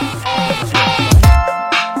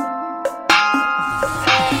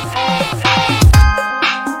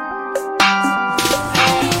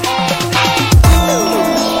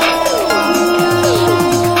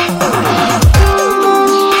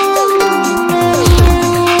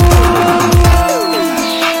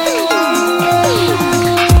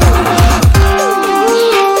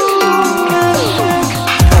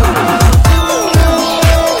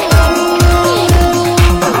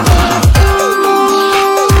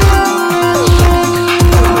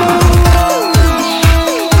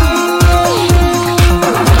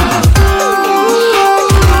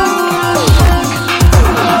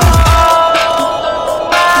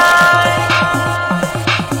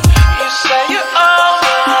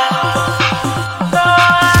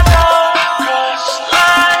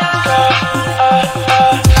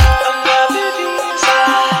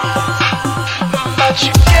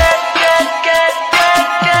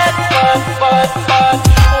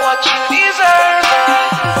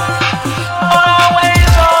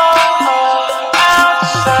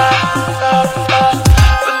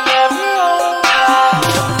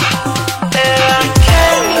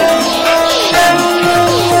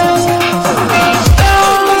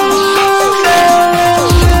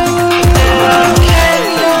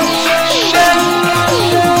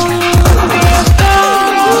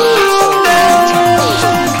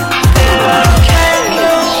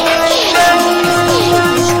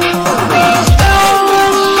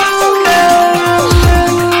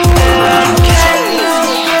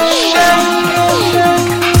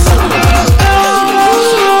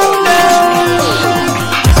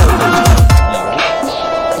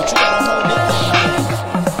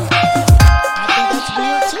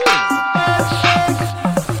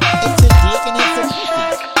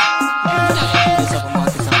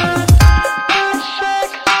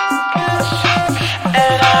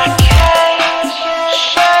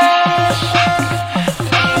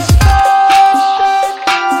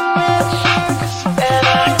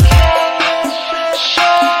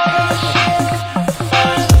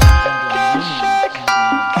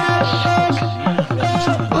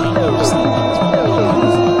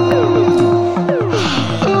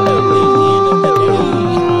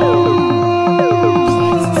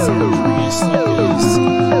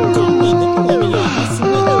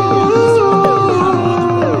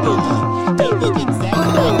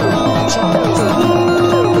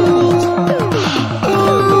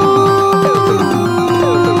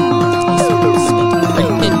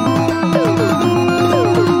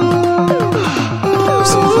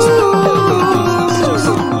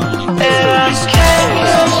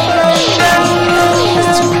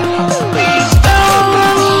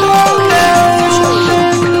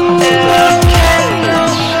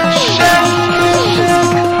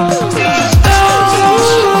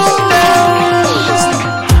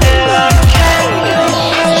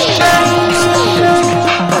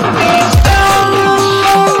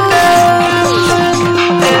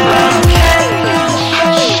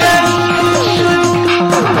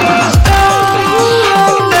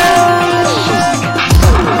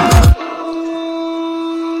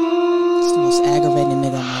 It's the most aggravating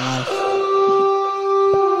nigga in my life.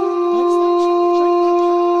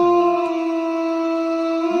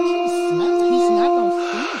 He's not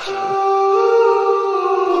gonna feed you. I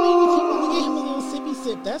mean, if you want to get him a little sippy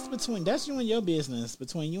sip, that's you and your business,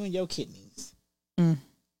 between you and your kidneys. Mm.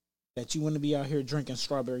 That you want to be out here drinking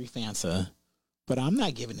strawberry Fanta, but I'm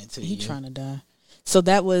not giving it to you. He trying to die. So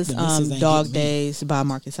that was The missus ain't Dog getting me. Days by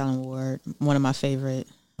Marcus Allen Ward. One of my favorite.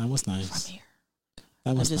 That was nice. From here.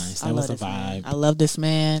 That was I just- nice. I That love was a this man. vibe. I love this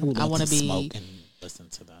man. would I love want to be. smoke and listen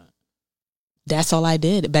to that. That's all I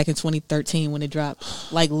did back in 2013 when it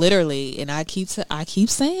dropped. Like literally, and I keep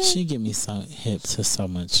saying She get me so hip to so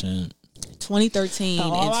much shit. 2013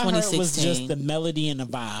 All and I heard was 2016. just the melody and the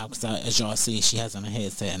vibe. Because as y'all see, she has on a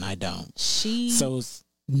headset and I don't. So it's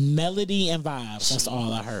melody and vibes. That's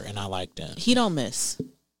all I heard, and I liked it. He don't miss.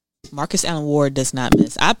 Marcus Allen Ward does not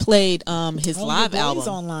miss. I played his live your boy's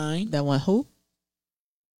album. online. That one. Who?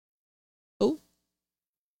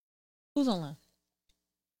 Who's online?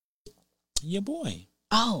 Your boy.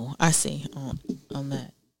 Oh, I see. On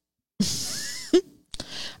that.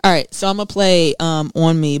 All right, so I'm gonna play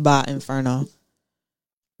 "On Me" by Inferno,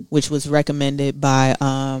 which was recommended by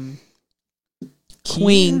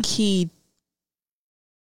Queen Key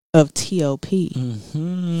of T.O.P.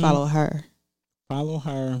 Mm-hmm. Follow her. Follow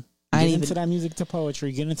her. I Get ain't into that music to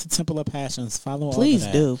poetry. Get into Temple of Passions. Follow Please all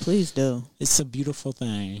of that. do. Please do. It's a beautiful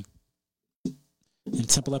thing. And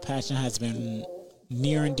Temple of Passion has been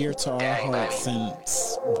near and dear to our hearts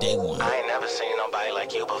since day one. I ain't never seen nobody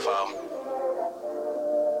like you before.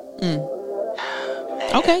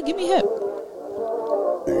 Okay, give me hip.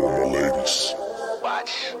 All my ladies,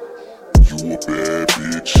 Watch. you a bad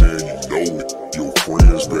bitch and you know it. Your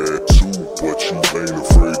friends bad too, but you ain't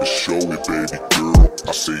afraid to show it, baby girl. I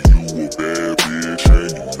say you a bad bitch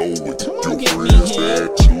and you know it. Come on, Your get me friends here.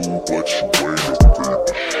 bad too, but you ain't afraid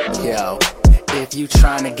to show it. Yo, if you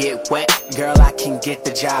tryna get wet, girl, I can get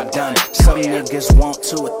the job done. Some niggas want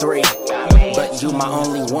 2 or 3, but you my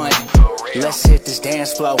only one. Let's hit this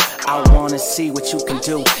dance floor. I wanna see what you can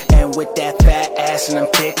do. And with that fat ass and them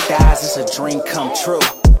thick thighs, it's a dream come true.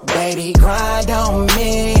 Baby, grind on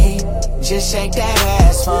me. Just shake that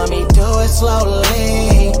ass for me, do it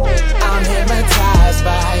slowly. I'm hypnotized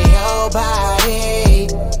by your body.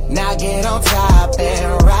 Now get on top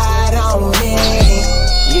and ride on me.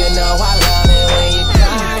 You know I love it when you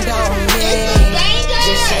grind on me.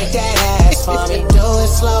 Just shake that ass for me, do it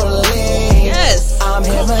slowly. Yes. I'm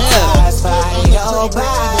hypnotized by your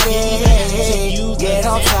body. Get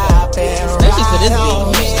on top and Especially for this ride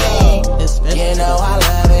on beat. me. Especially You know I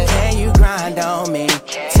love it. Can you grind on me?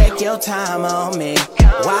 Take your time on me.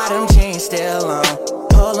 Why them jeans still on?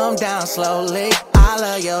 Pull them down slowly. I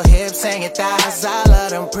love your hips and your thighs. I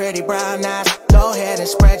love them pretty brown eyes. Go ahead and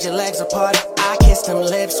spread your legs apart. I kiss them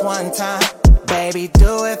lips one time. Baby,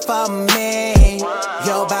 do it for me.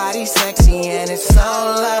 Your body's sexy and it's so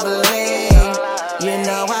lovely. You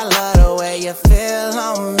know I love the way you feel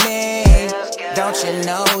on me. Don't you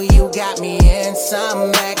know you got me in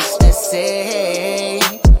some ecstasy?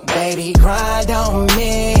 Baby, grind on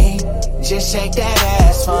me. Just shake that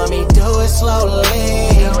ass for me, do it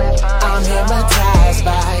slowly. I'm hypnotized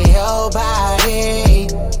by your body.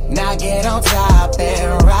 Now get on top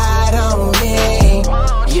and ride on me.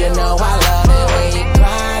 You know I love it when you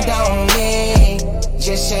grind on me.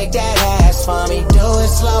 Just shake that ass for me, do it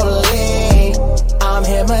slowly. I'm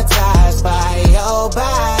hypnotized by your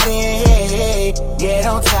body. Get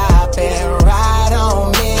on top and ride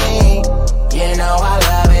on me. You know I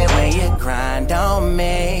love it when you grind on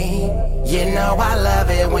me. You know I love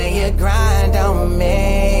it when you grind on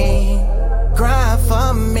me. Grind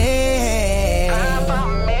for me.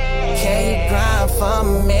 Can you grind for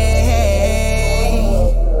me?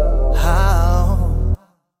 Oh.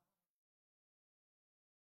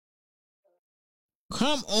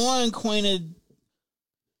 Come on, Queen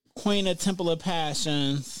of Temple of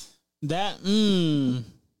Passions. That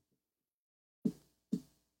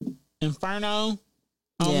Inferno.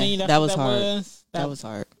 Yeah, Me, that's that what was hard. Was. That was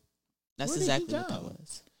hard. That's Where did exactly you what that go?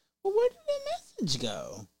 was. Well, where did the message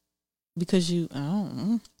go? Because I don't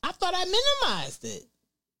know. I thought I minimized it.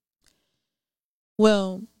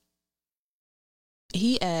 Well,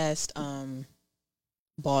 he asked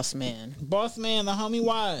Boss Man. Boss Man, the homie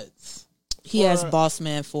Watts. He asked Boss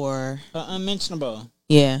Man for Unmentionable.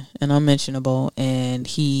 an unmentionable, and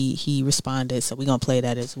he responded. So we're gonna play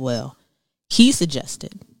that as well. He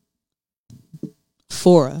suggested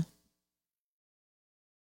Phora,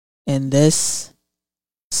 and this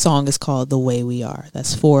song is called "The Way We Are."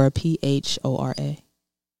 That's Phora, Phora.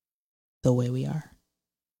 the way we are.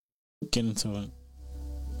 Get into it.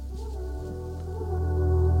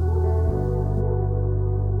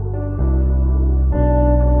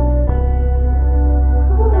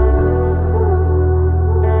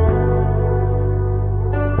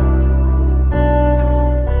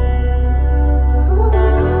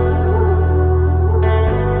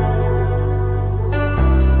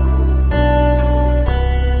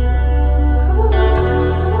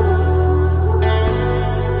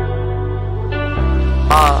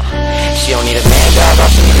 She don't need a man, dog, all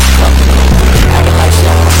she need is company. Acting like she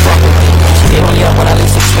don't wanna fuck with me. She hit me up when I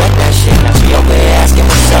least expect that shit. Now she over here asking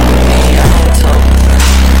what's up with me. I ain't told her.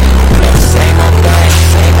 Same old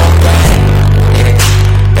thing, yeah.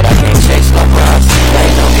 But I can't chase no bros, play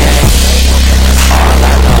no games. All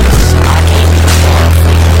I know is I can't be the one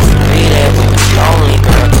for you. Be there when you're lonely,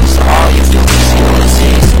 girl, so all you do is use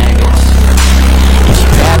these niggas. And she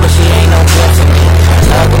bad, but she ain't no good for me. I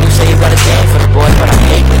love when you say you got a thing for the boy, but I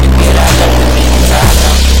hate when you get out there with me. Cause I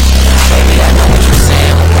know, baby, I know what you're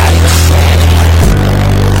saying without even saying it.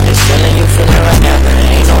 This feeling you feeling right now, but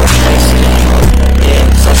there ain't no replacing it. Yeah,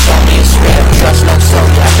 so show me it's real. Trust no soul,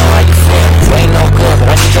 I know how you feel. You ain't no good,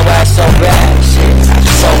 but I need your ass so bad. Shit, I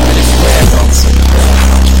just hope that it's real.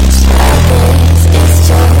 It's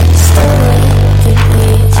just the way that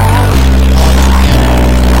we are.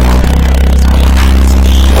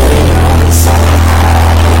 So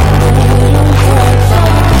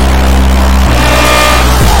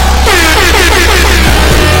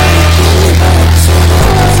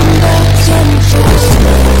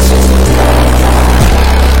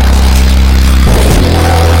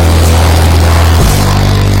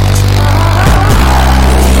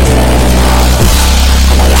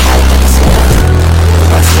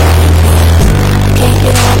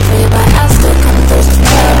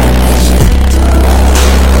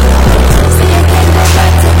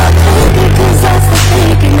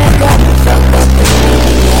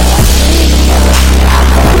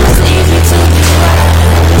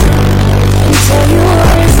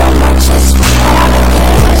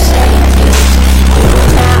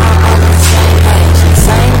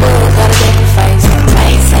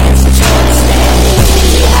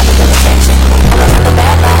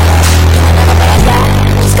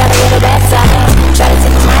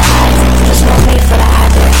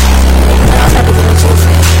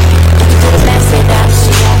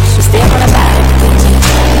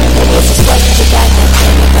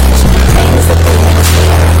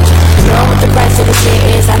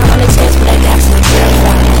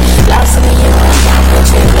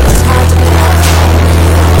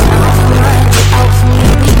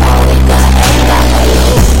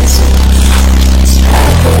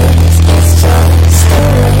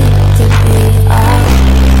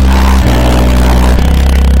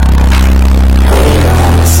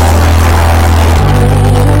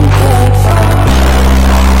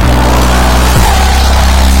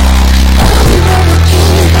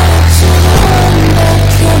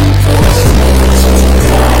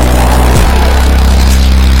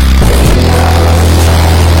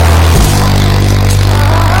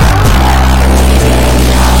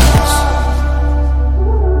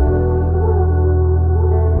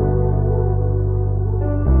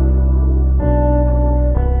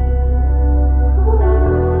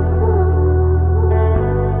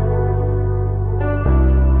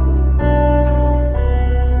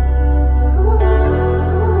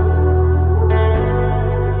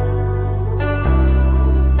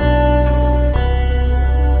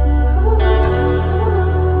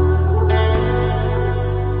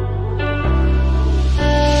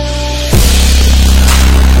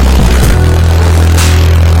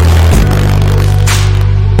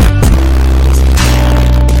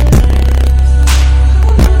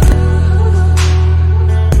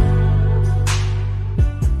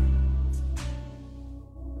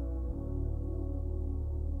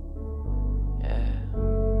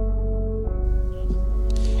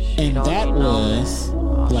And that was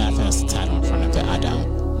Laugh has the title in front of it. I don't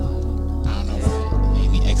know if it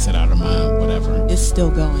made me exit out of my whatever. It's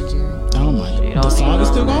still going, Jerry. Oh my, the song is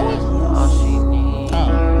still going? Oh.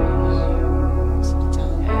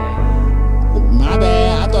 My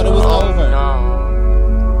bad, I thought it was over.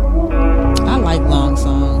 I like long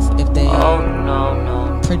songs if they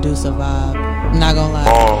produce a vibe. I'm not gonna lie.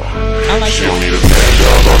 I like she don't need a man,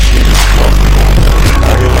 dog, all she needs is company.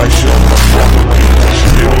 I ain't like she don't wanna fuck with me. She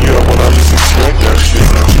hit me up when I just expect that shit.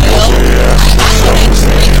 She over here asking what's up with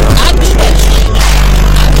me. I do that shit.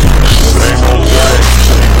 Same old thing,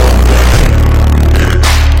 yeah.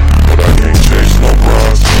 But I can't chase no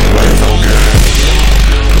bros, play no games.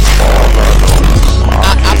 All I know.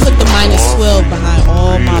 I put the minus 12 behind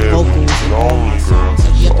all my vocals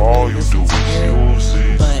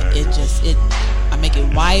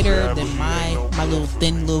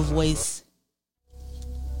thin little voice.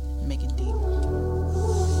 Make it deep.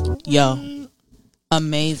 Yo,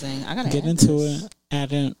 amazing. I gotta get into it.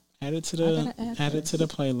 Add it to the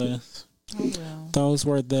playlist. Those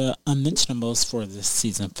were the unmentionables for the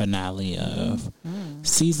season finale of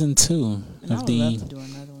season 2 of the to do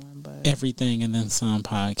another one, but Everything and Then Some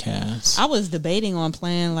podcast. I was debating on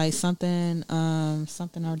playing like something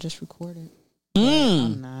I just recorded.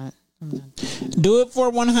 I'm not. Do it for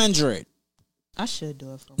 100. I should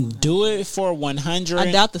do it for 100. Do it for 100. I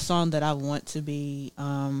doubt the song that I want to be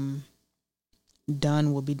done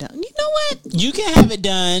will be done. You know what? You can have it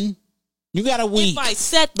done. You got a week. If I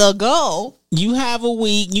set the goal. You have a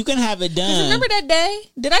week. You can have it done. Remember that day?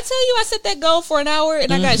 Did I tell you I set that goal for an hour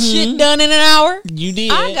and I got shit done in an hour? You did.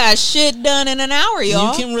 I got shit done in an hour,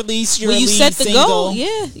 y'all. You can release your When you lead set the single goal.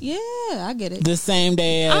 Yeah, I get it. the same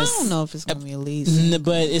day as. I don't know if it's going to be a lead single.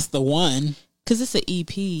 But it's the one. Because it's an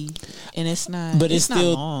EP and it's not, But it's not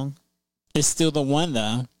still long. It's still the one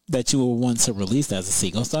though that you will want to release as a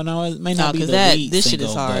single. So no, it may not be the because lead this single,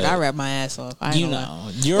 shit is hard. but I rap my ass off. I you ain't gonna know,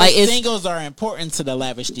 lie. your Like, it's- singles are important to the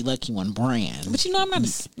Lavishly Lucky One brand. But you know, I'm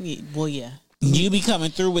not well, yeah. You be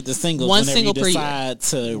coming through with the singles One whenever single you per year. decide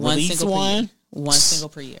to One release single per one. year. One single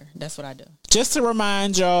per year. That's what I do. Just to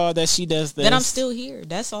remind y'all that she does this. Then I'm still here.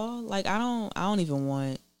 That's all. Like I don't even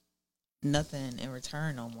want nothing in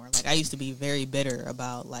return no more. Like I used to be very bitter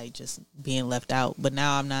about like just being left out, but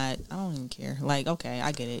now I'm not. I don't even care. Like okay,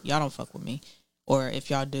 I get it. Y'all don't fuck with me, or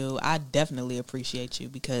if y'all do, I definitely appreciate you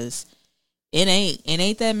because it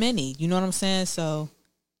ain't that many. You know what I'm saying? So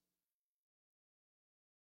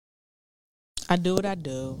I do what I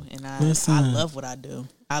do, and I love what I do.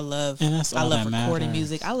 I love recording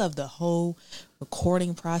music. I love the whole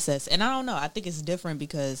recording process, and I don't know. I think it's different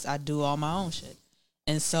because I do all my own shit.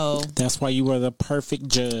 And so that's why you were the perfect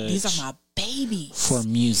judge. These are my babies for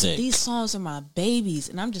music. These songs are my babies,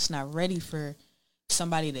 and I'm just not ready for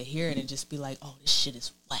somebody to hear it and just be like, "Oh, this shit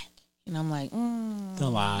is whack." And I'm like, the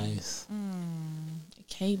lies. It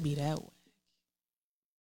can't be that way.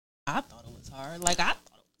 I thought it was hard. Like I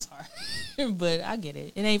thought it was hard, but I get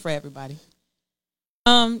it. It ain't for everybody.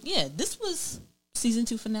 Yeah, this was season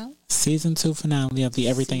 2 finale. Season 2 finale of the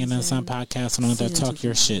Everything and Then Some podcast on the Talk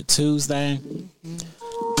Your Shit Tuesday.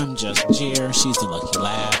 I'm just Jer. She's the Lucky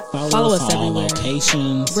Laugh. Follow us on all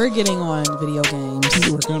locations. We're getting on video games.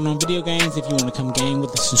 We're going on video games. If you want to come game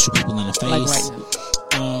with us and shoot people in the face, like right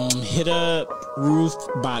now. Hit up Roof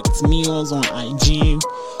Box Meals on IG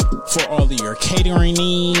for all of your catering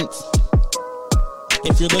needs.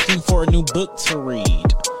 If you're looking for a new book to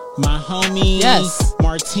read, my homie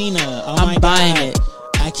Martina. Oh I'm buying it.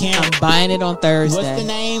 I can't. I'm buying it on Thursday. What's the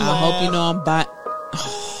name? I hope you know I'm buying.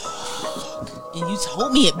 And you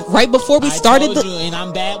told me it right before we started. You, and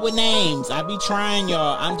I'm bad with names. I be trying,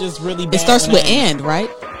 y'all. I'm just really bad. It starts with names. and, right?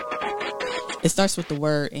 It starts with the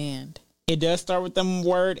word and. It does start with the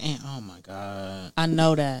word and. Oh my god. I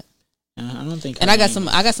know that. I don't think. And I got some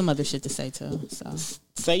other shit to say too. So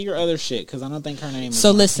say your other shit because I don't think her name is.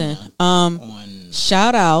 So listen,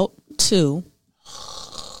 shout out to.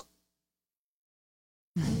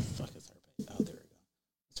 Fuck is her? Oh, there we go.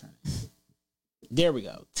 What's her name? There we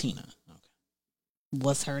go. Tina. Okay.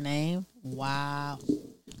 What's her name? Wow.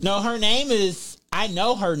 No, her name is. I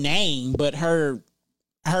know her name, but her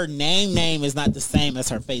name is not the same as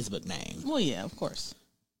her Facebook name. Well, yeah, of course.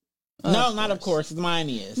 No, not of course. Mine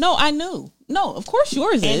is. No, I knew. No, of course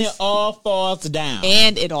yours is. And it all falls down.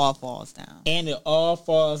 And it all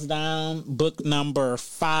falls down. Book number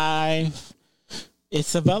 5.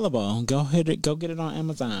 It's available. Go hit it. Go get it on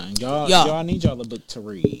Amazon. Y'all need y'all a book to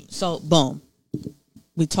read. So, boom.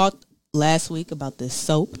 We talked last week about this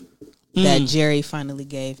soap that Jerry finally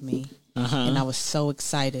gave me. And I was so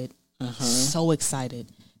excited. So excited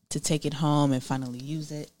to take it home and finally use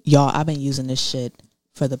it. Y'all, I've been using this shit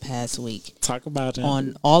for the past week. Talk about it.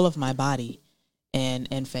 On all of my body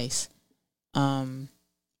and face. Y'all,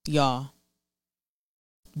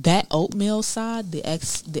 that oatmeal side, the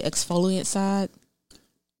exfoliant side,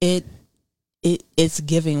 it's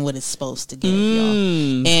giving what it's supposed to give,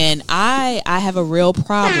 y'all. And I have a real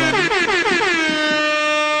problem.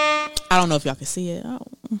 I don't know if y'all can see it.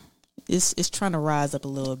 It's trying to rise up a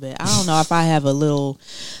little bit. I don't know if I have a little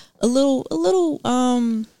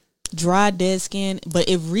dry dead skin, but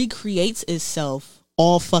it recreates itself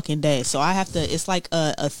all fucking day. So I have to, it's like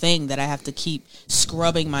a thing that I have to keep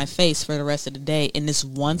scrubbing my face for the rest of the day. And this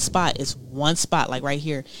one spot is like right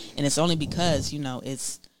here. And it's only because,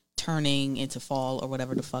 it's turning into fall or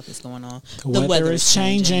whatever the fuck is going on. The weather is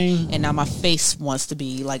changing. And now my face wants to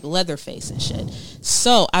be like leather face and shit.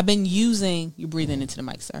 So I've been using, you're breathing into the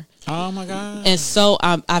mic, sir. Oh my God. And so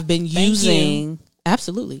I've been using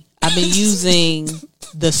Absolutely. I've been using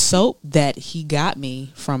the soap that he got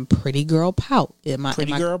me from Pretty Girl Pout.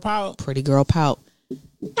 Pretty Girl Pout? Pretty Girl Pout.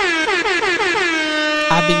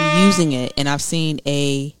 I've been using it, and I've seen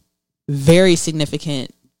a very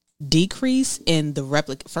significant decrease in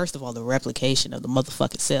the first of all, the replication of the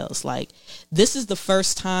motherfucking cells. Like, this is the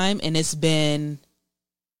first time, and it's been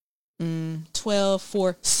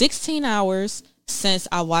 16 hours since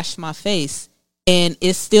I washed my face, and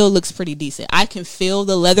it still looks pretty decent. I can feel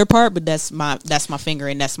the leather part, but that's my finger,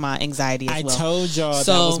 and that's my anxiety as well. I told y'all that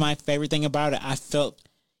was my favorite thing about it. I felt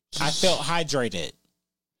hydrated.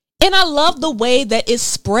 And I love the way that it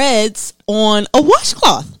spreads on a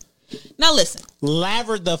washcloth. Now listen.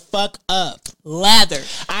 Lather the fuck up. Lather.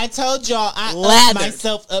 I told y'all I upped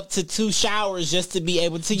myself up to 2 showers just to be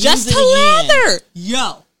able to use it again. Lather.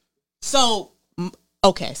 Yo. So,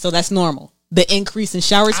 okay, so that's normal. The increase in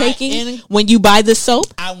shower taking when you buy the soap.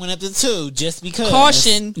 I went up to 2 just because.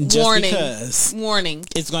 Caution, warning, warning.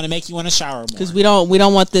 It's going to make you want to shower more. Because we don't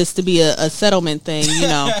want this to be a settlement thing, you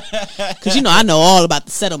know. Because I know all about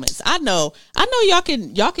the settlements. I know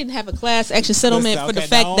y'all can have a class action settlement for the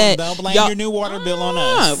fact that don't blame your new water bill on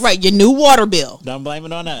us. Right, your new water bill. Don't blame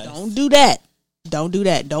it on us. Don't do that. Don't do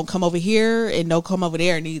that. Don't come over here and don't come over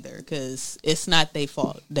there neither, because it's not their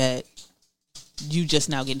fault that you just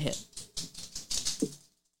now getting hit.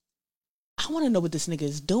 I want to know what this nigga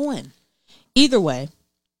is doing. Either way,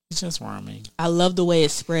 it's just worming. I love the way it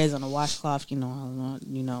spreads on a washcloth. I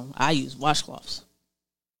use washcloths.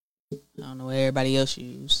 I don't know what everybody else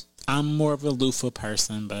use. I'm more of a loofah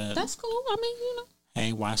person, but that's cool. I mean,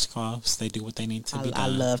 hey, washcloths, they do what they need to be done. I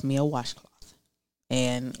love me a washcloth,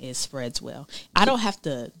 and it spreads well. I don't have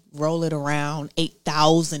to roll it around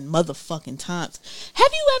 8,000 motherfucking times.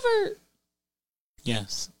 Have you ever?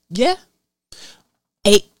 Yes. Yeah.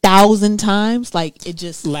 8,000 times, like it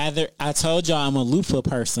just lather. I told y'all I'm a loofah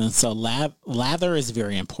person, so lather is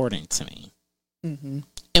very important to me. Mm-hmm.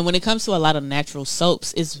 And when it comes to a lot of natural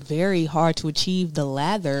soaps, it's very hard to achieve the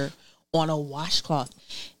lather on a washcloth.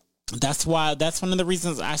 That's one of the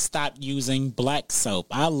reasons I stopped using black soap.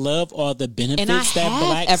 I love all the benefits and I that have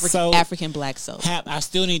black soap. African black soap. I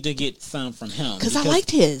still need to get some from him because I liked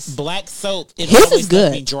his black soap. His is good.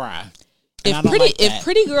 Let me dry. If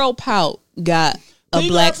Pretty Girl Pout got a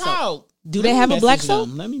black soap, do they have a black soap?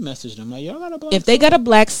 Let me message them. Like, y'all got a black if they got a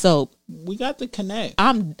black soap, we got to connect.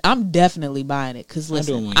 I'm definitely buying it because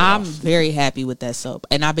listen, I'm very happy with that soap,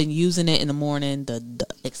 and I've been using it in the morning. The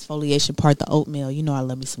exfoliation part, the oatmeal. I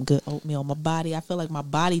love me some good oatmeal. My body, I feel like my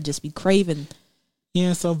body just be craving.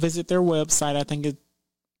 Yeah, so visit their website. I think it's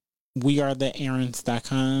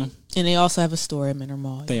wearetheerrands.com. And they also have a store at Menor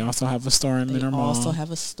Mall. They also have a store at Menor Mall. They also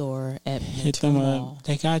have a store at Hit them Mall. up.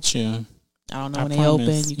 They got you. I don't know when they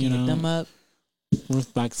open. You can hit them up.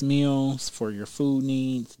 Ruth Black's Meals for your food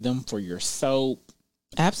needs. Them for your soap.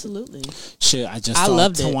 Absolutely. Shit, I saw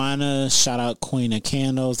Tawana. Shout out Queen of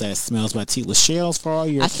Candles. That smells by T. Lachelle's for all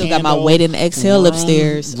your. I still got my Wait and Exhale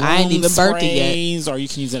upstairs. I ain't even burnt it yet. Or you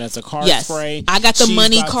can use it as a car spray. I got the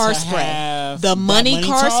money car spray. The money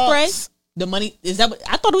car spray. The money is that?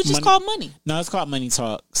 I thought it was just called Money. No, it's called Money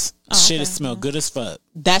Talks. Oh, shit, it smells good as fuck.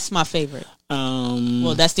 That's my favorite.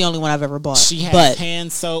 Well, that's the only one I've ever bought. She has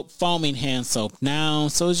hand soap, foaming hand soap now.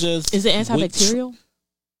 So it's just. Is it antibacterial?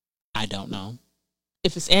 I don't know.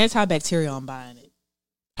 If it's antibacterial, I'm buying it.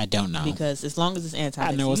 I don't know because as long as it's antibacterial,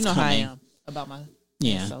 I know it's how I am about my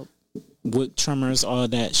hand soap. Wood trimmers, all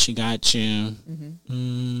that. She got you.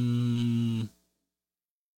 Mm-hmm.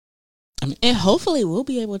 And hopefully we'll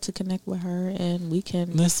be able to connect with her and we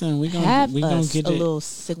can listen. We gonna get a little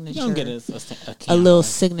signature. We gonna get us a little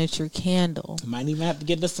signature candle. Might even have to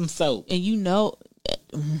get us some soap. And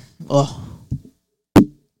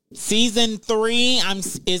Season 3,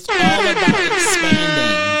 it's all about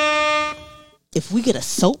expanding. If we get a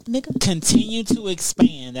soap, nigga, continue to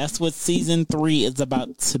expand. That's what season 3 is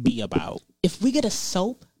about to be about. If we get a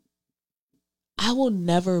soap, I will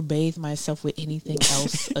never bathe myself with anything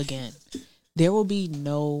else again. There will be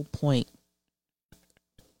no point.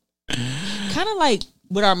 Kind of like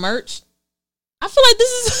with our merch. I feel like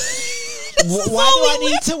this is... Why do I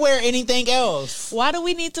need to wear anything else? Why do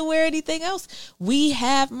we need to wear anything else? We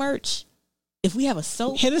have merch. If we have a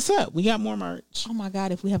soap... Hit us up. We got more merch. Oh my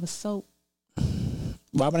God, if we have a soap.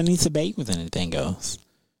 Why would I need to bathe with anything else?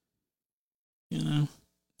 Hey.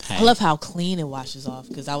 I love how clean it washes off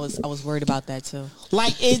because I was worried about that too.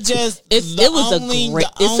 Like it was a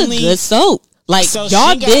good soap. Like so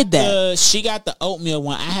y'all did that. She got the oatmeal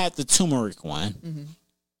one. I had the turmeric one. Mm-hmm.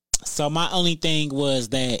 So my only thing was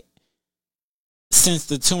that since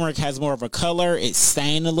the turmeric has more of a color, it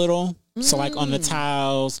stained a little. So like on the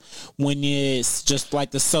tiles, when it's just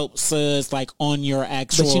like the soap suds like on your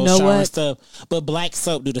actual But you know shower what? stuff. But black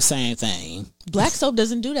soap do the same thing. Black soap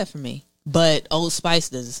doesn't do that for me. But Old Spice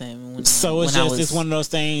does the same. So it's one of those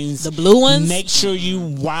things. The blue ones? Make sure you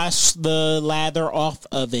wash the lather off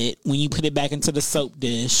of it when you put it back into the soap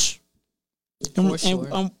dish. For sure.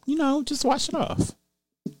 And just wash it off.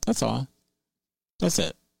 That's all. That's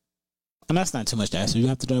it. And that's not too much to ask. You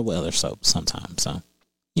have to do it with other soap sometimes. So,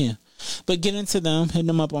 yeah. But get into them. Hit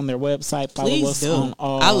them up on their website. Follow Please us do. on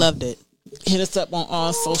all. I loved it. Hit us up on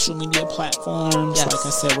all social media platforms. Yes. Like I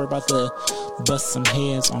said, we're about to bust some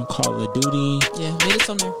heads on Call of Duty. Yeah, meet us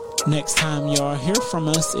on there. Next time y'all hear from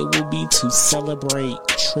us, it will be to celebrate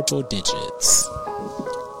triple digits.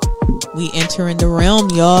 We entering the realm,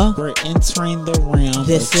 y'all. We're entering the realm.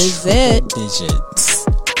 This of is triple it. Digits.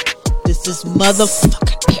 This is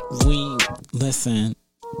motherfucking it. We listen.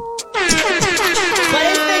 But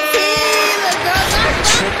it's the team,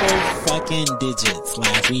 Triple fucking digits.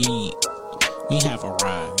 Like we have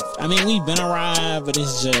arrived. I mean, we've been arrived, but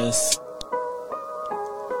it's just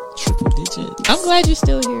triple digits. I'm glad you're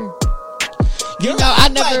still here. You're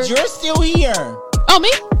I you're still here. Oh,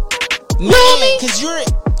 me? Really? Because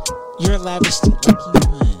you're lavish lucky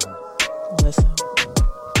one. Listen.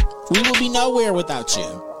 We will be nowhere without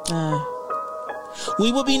you.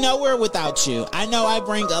 We will be nowhere without you. I know I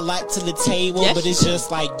bring a lot to the table, Yes, but it's you do.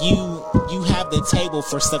 just like you have the table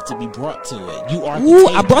for stuff to be brought to it. You are the Ooh,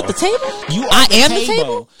 table. I brought the table? You are I the am table. the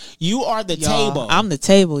table? You are the Y'all, table. I'm the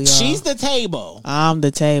table, y'all. She's the table. I'm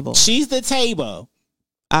the table. She's the table.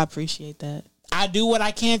 I appreciate that. I do what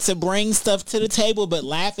I can to bring stuff to the table, but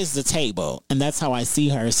Laugh is the table. And that's how I see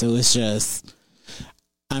her. So it's just,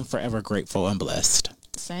 I'm forever grateful and blessed.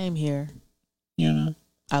 Same here. You know?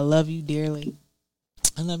 I love you dearly.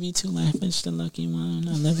 I love you too, Laugh. It's the lucky one.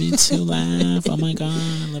 I love you too, Laugh. Oh my God.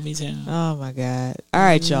 I love you too. Oh my God. All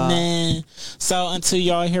right, y'all. Man. So until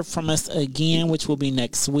y'all hear from us again, which will be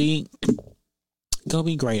next week, go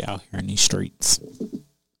be great out here in these streets.